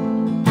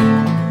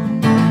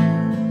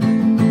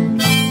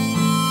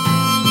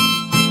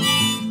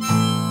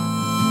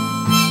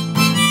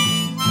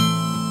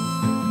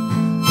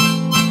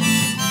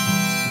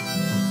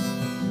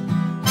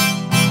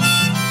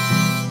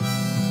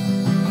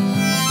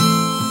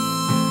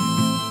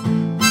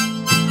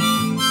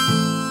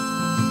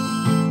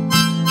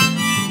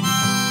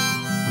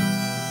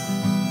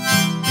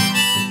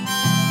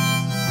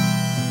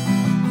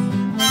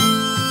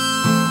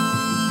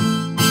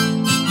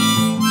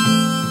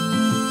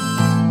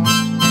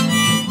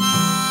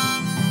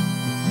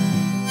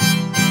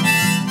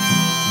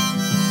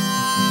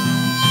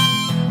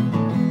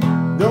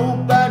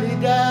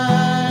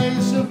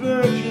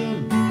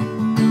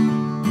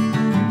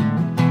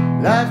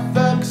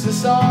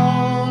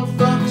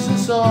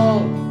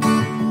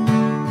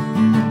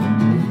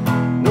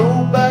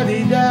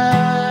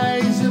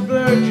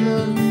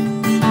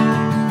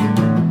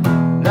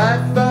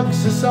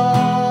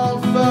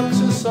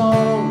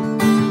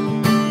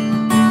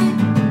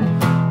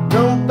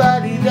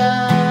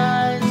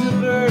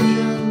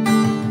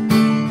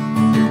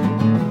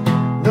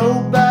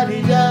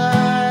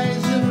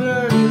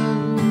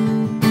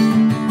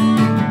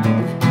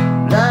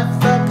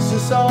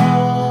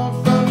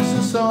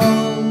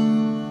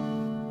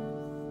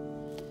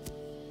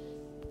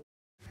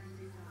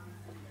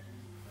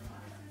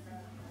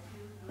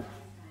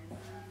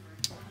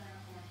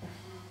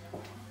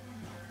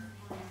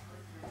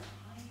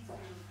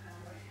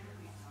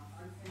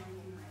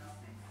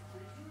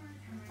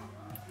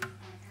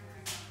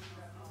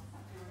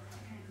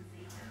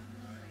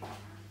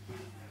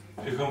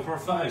 You come for a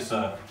fight,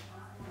 sir?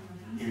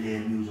 Il est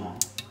amusant.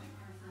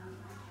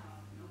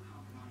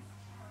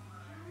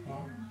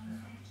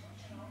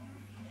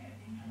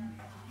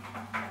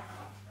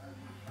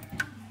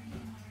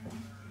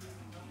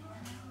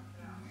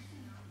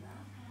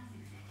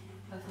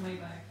 That's my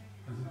bag.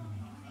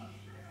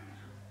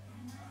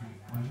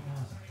 Why do you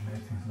ask?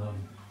 Make things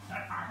lovely.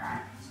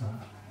 So,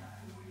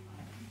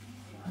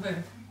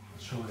 Where?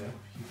 show you.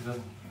 Keep it up.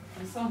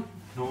 My son.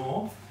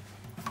 No.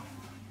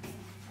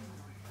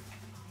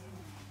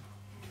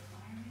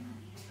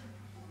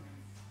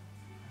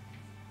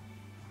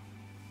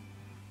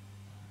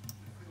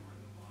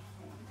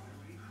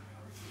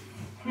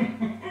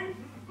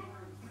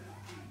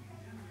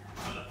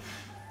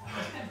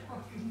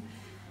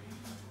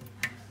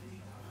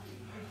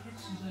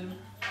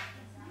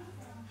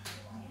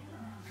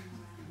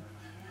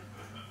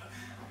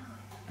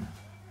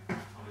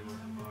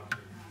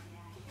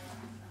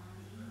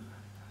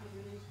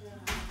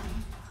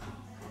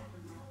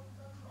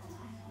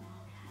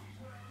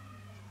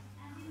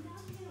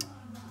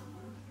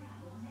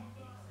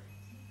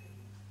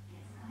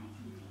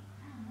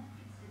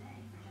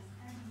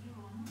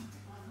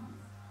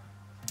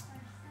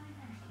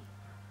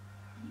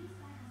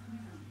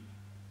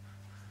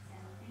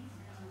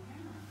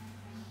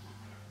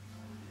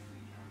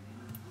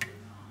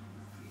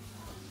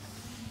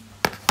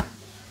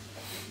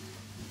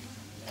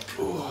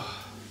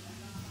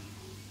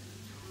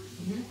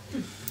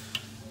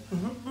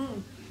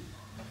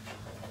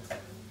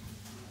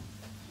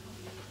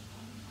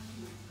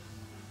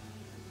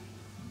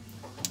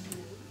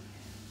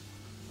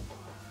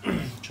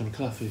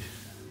 Coffee.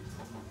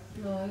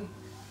 No, I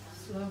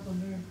still have one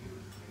there.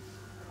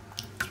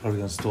 It's probably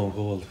gone stone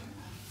cold.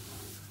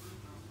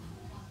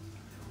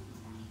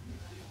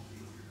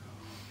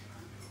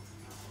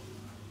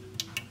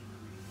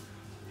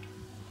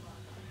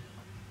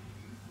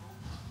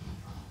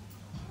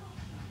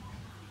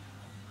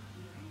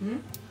 Hmm?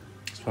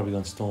 It's probably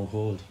gone stone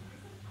cold.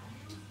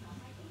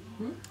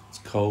 Hmm? It's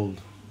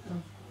cold.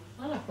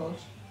 I like cold.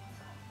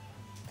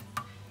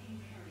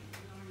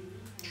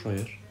 Try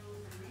it.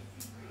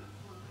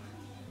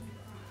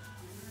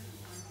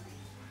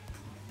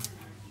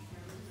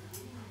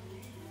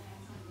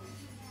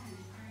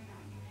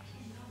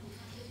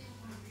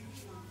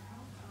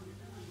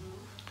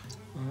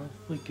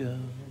 Off we go in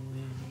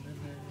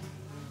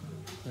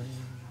an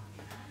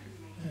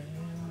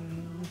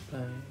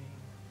aeroplane.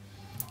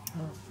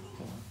 Off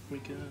we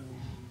go,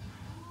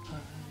 high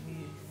in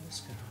the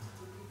sky.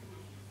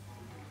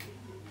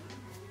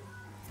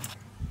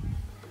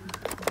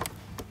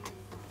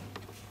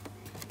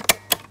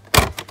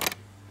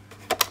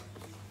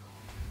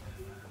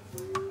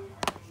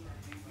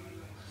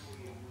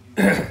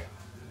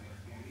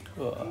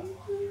 Oh.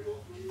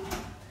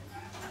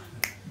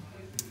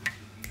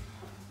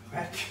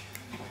 Back.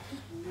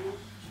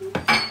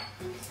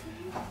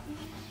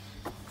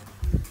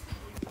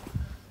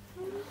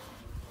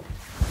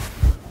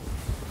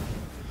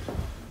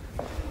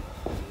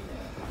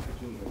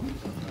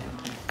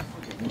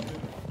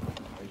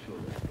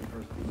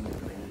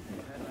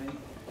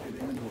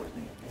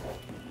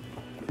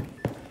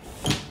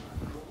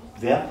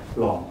 Vert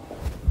blanc.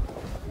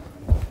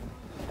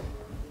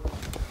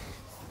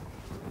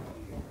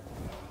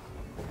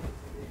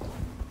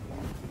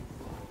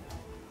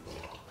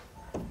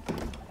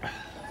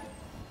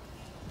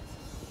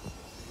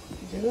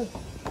 Did you?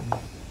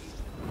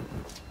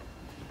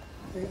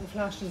 You're getting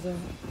flashes of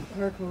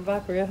her coming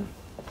back, were you?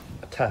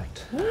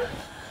 Attacked.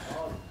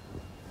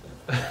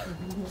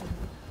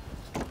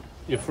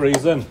 You're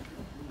freezing.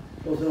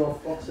 Those are all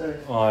fuck's sake.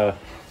 Oh, yeah.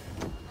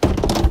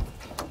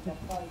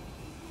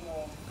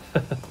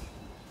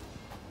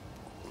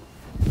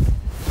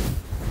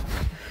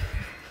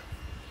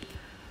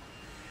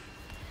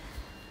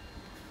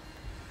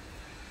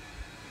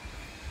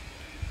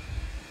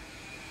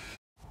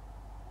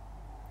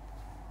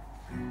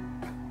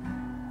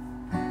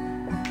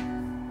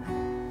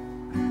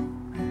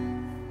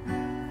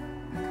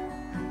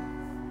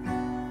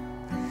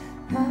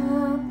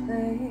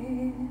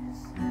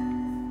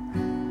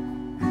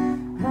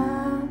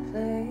 My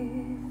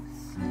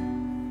place,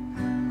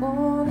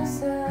 gonna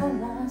sell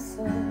my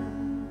soul,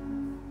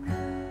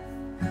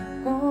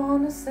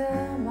 gonna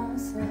sell my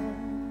soul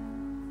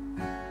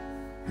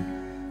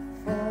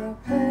for a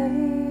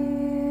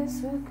place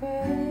with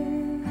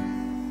grace.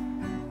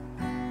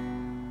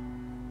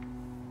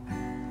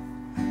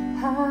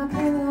 I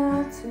can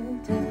lie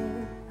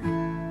today,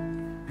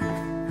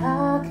 I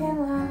can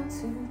lie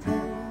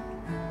today.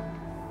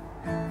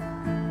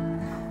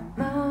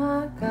 My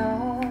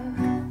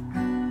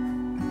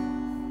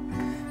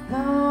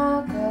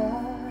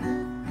God,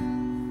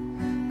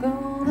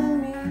 gonna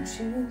meet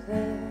you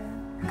there,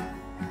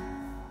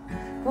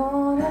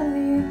 gonna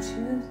meet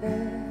you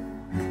there.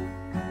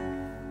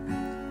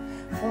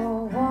 For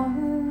one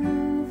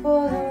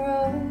for the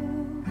road,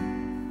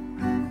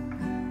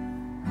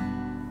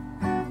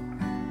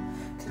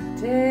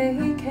 today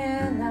can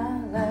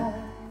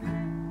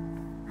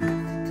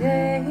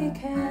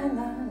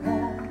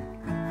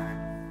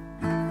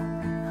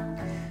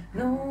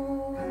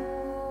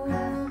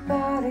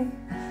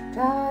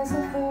dies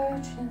a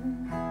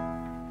virgin.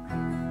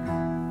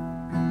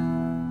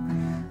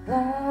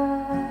 Life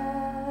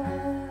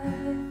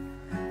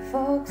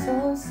fucks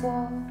us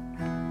all.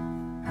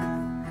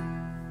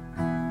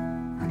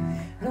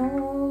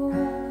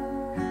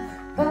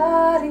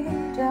 Nobody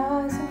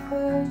dies a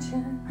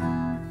virgin.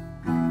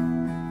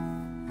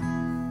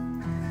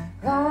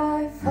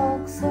 Life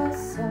fucks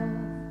us all.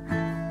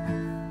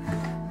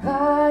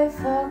 Life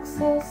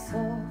fucks us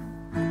all.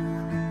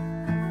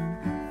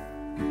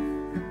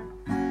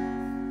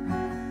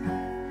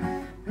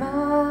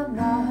 My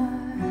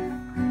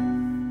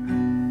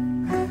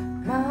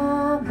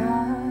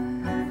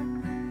mind,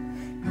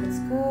 it's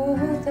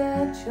good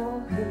that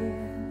you're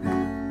here.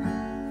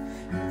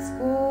 It's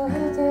good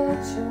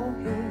that you're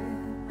here.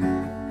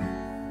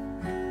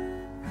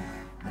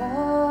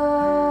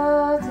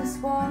 Got this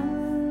one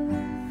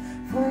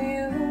for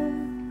you.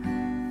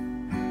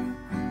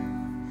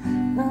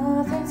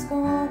 Nothing's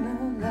gonna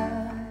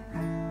lie.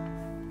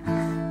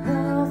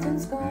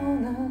 Nothing's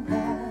gonna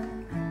lie.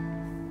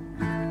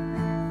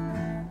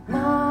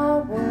 My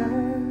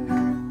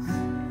words,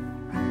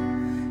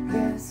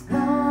 yes,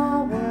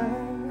 my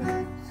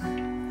words,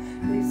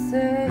 they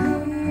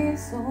say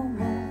so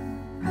much.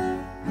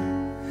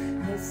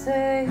 They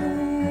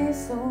say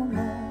so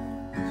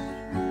much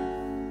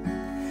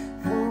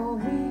for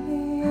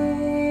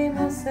me,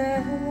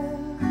 myself,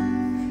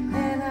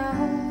 and I.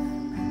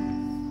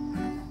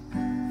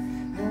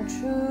 No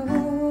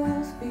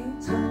truth be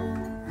told.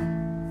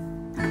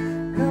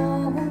 No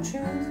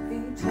truth be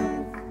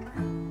told.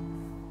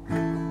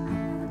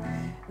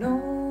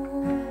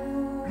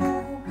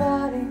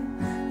 Nobody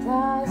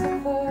dies a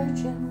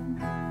virgin.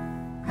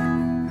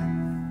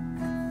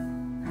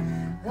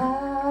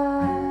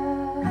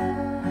 Life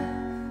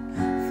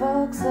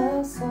fucks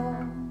us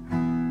all.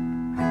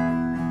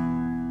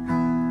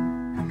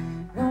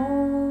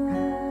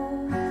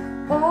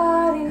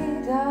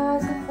 Nobody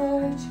dies a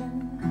virgin.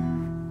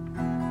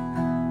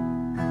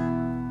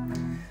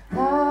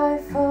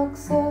 Life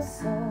fucks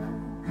us all.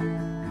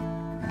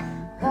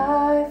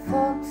 Life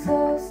fucks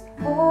us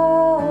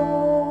all.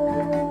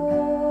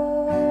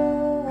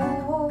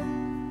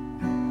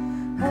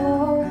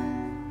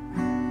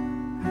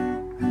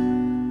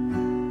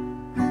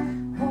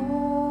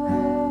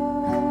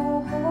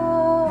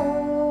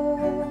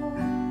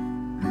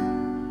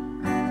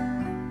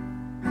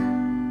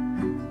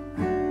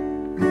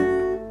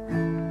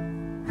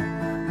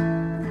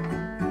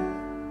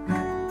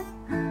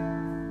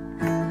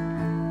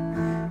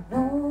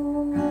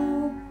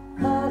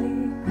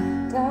 Nobody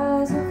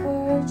dies a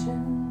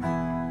virgin.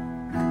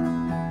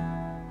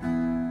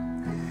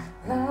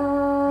 Life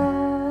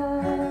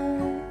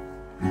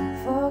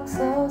fucks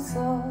us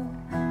all.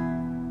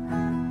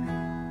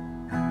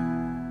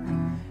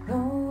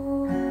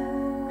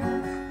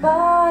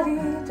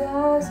 Nobody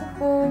dies a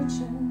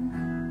virgin.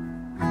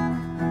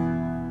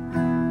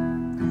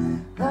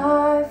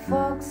 Life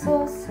fucks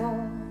us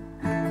all.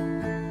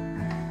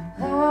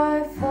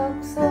 Life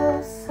fucks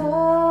us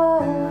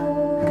all.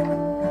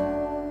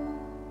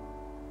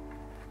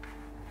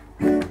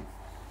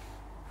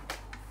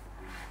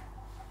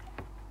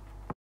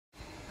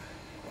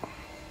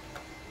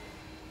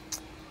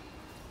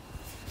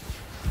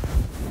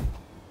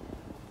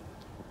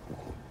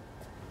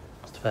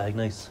 It's very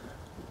nice.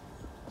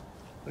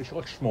 I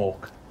should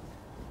smoke.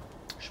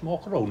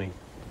 Smoke cronin.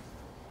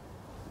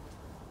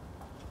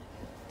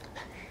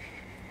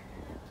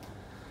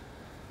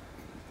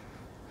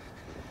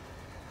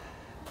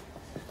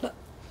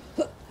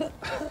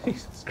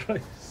 Jesus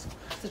Christ.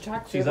 It's a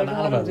tractor. She's an like a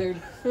lot of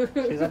animal. dude.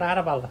 She's an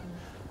animal.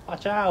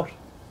 Watch out.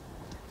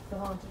 The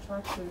haunted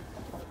tractor.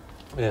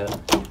 Yeah.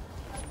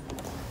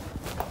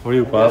 What are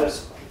you,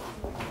 Pops?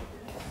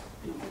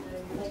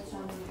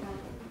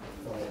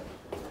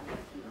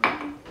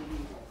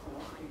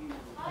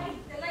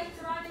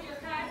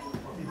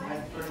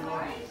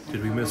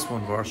 Did we miss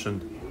one version?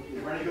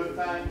 Very good,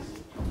 thanks.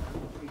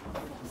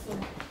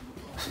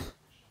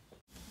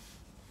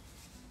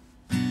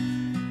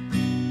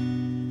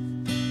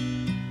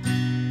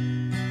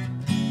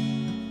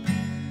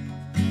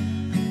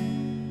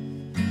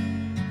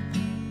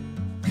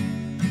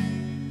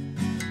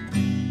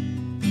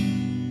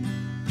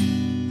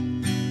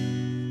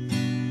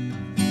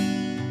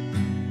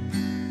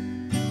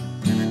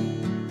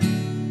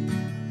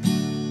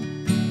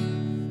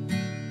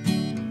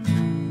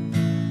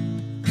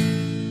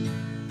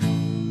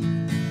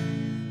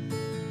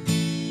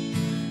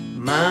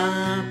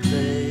 My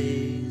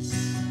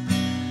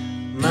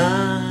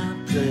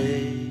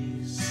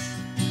place,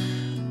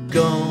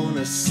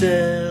 gonna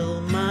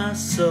sell my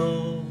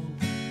soul,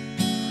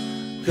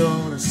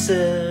 gonna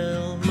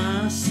sell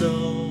my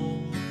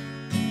soul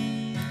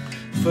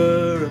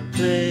for a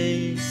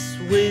place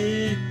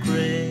with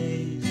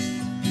grace.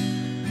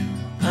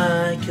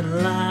 I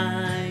can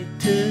lie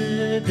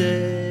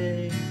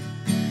today,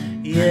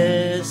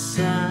 yes,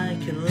 I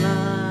can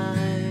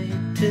lie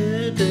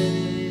today.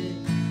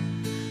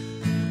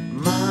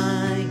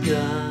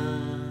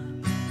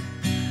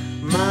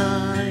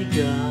 My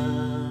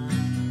God,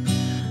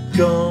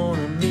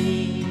 gonna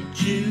meet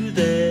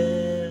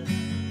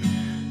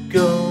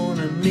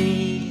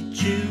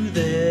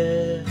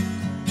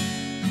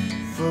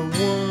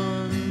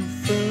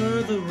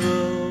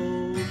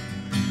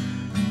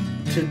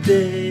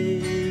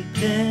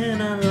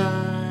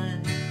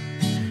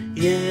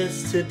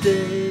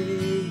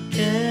Yesterday,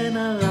 can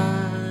I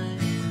lie?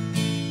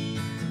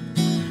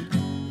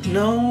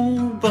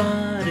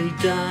 Nobody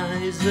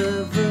dies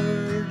a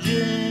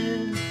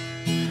virgin.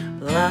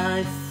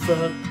 Life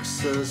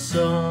fucks us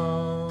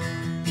all.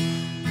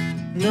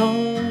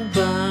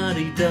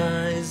 Nobody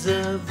dies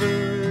a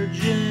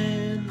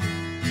virgin.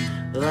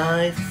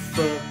 Life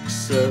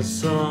fucks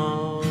us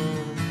all.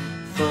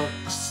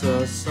 Fucks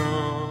us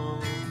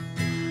all.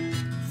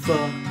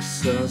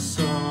 Fucks us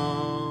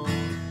all.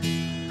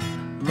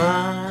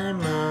 My,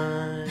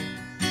 my,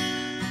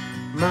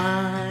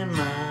 my,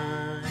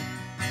 my.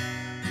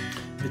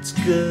 It's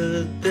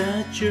good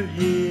that you're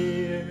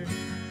here.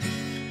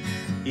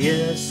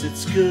 Yes,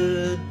 it's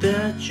good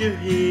that you're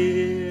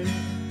here.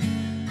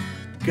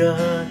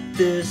 Got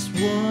this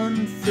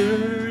one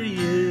for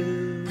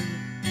you.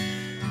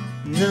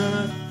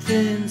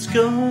 Nothing's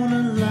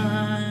gonna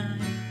lie.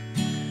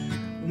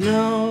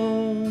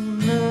 No,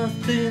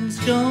 nothing's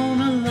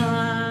gonna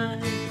lie.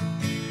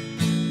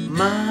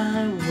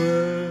 My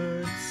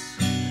words,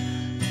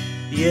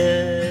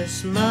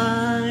 yes,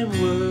 my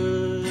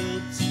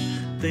words,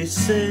 they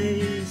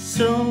say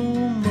so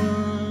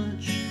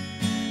much.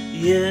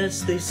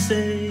 Yes, they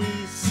say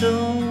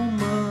so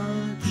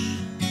much.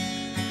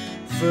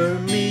 For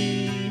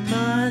me,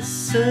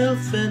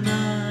 myself, and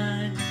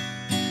I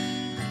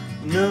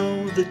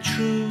know the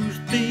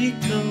truth be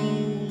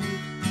told.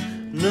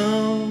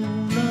 No,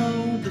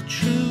 no, the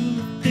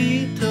truth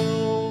be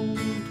told.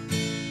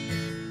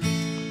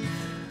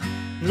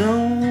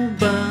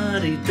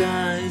 Nobody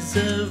dies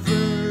a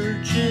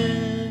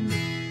virgin.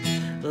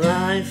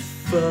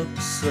 Life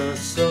fucks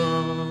us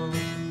all.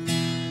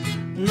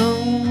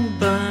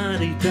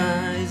 Nobody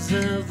dies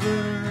a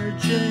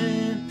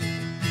virgin.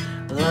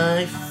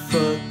 Life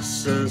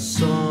fucks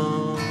us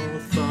all.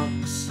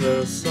 Fucks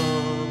us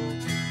all.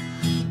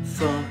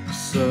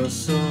 Fucks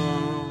us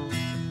all.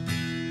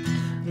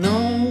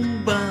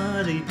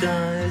 Nobody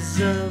dies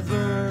a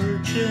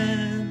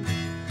virgin.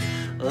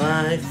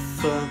 Life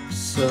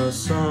fucks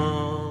us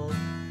all.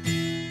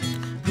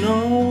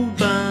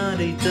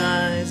 Nobody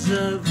dies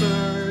a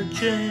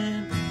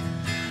virgin.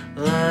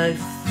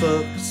 Life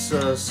fucks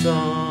us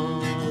all.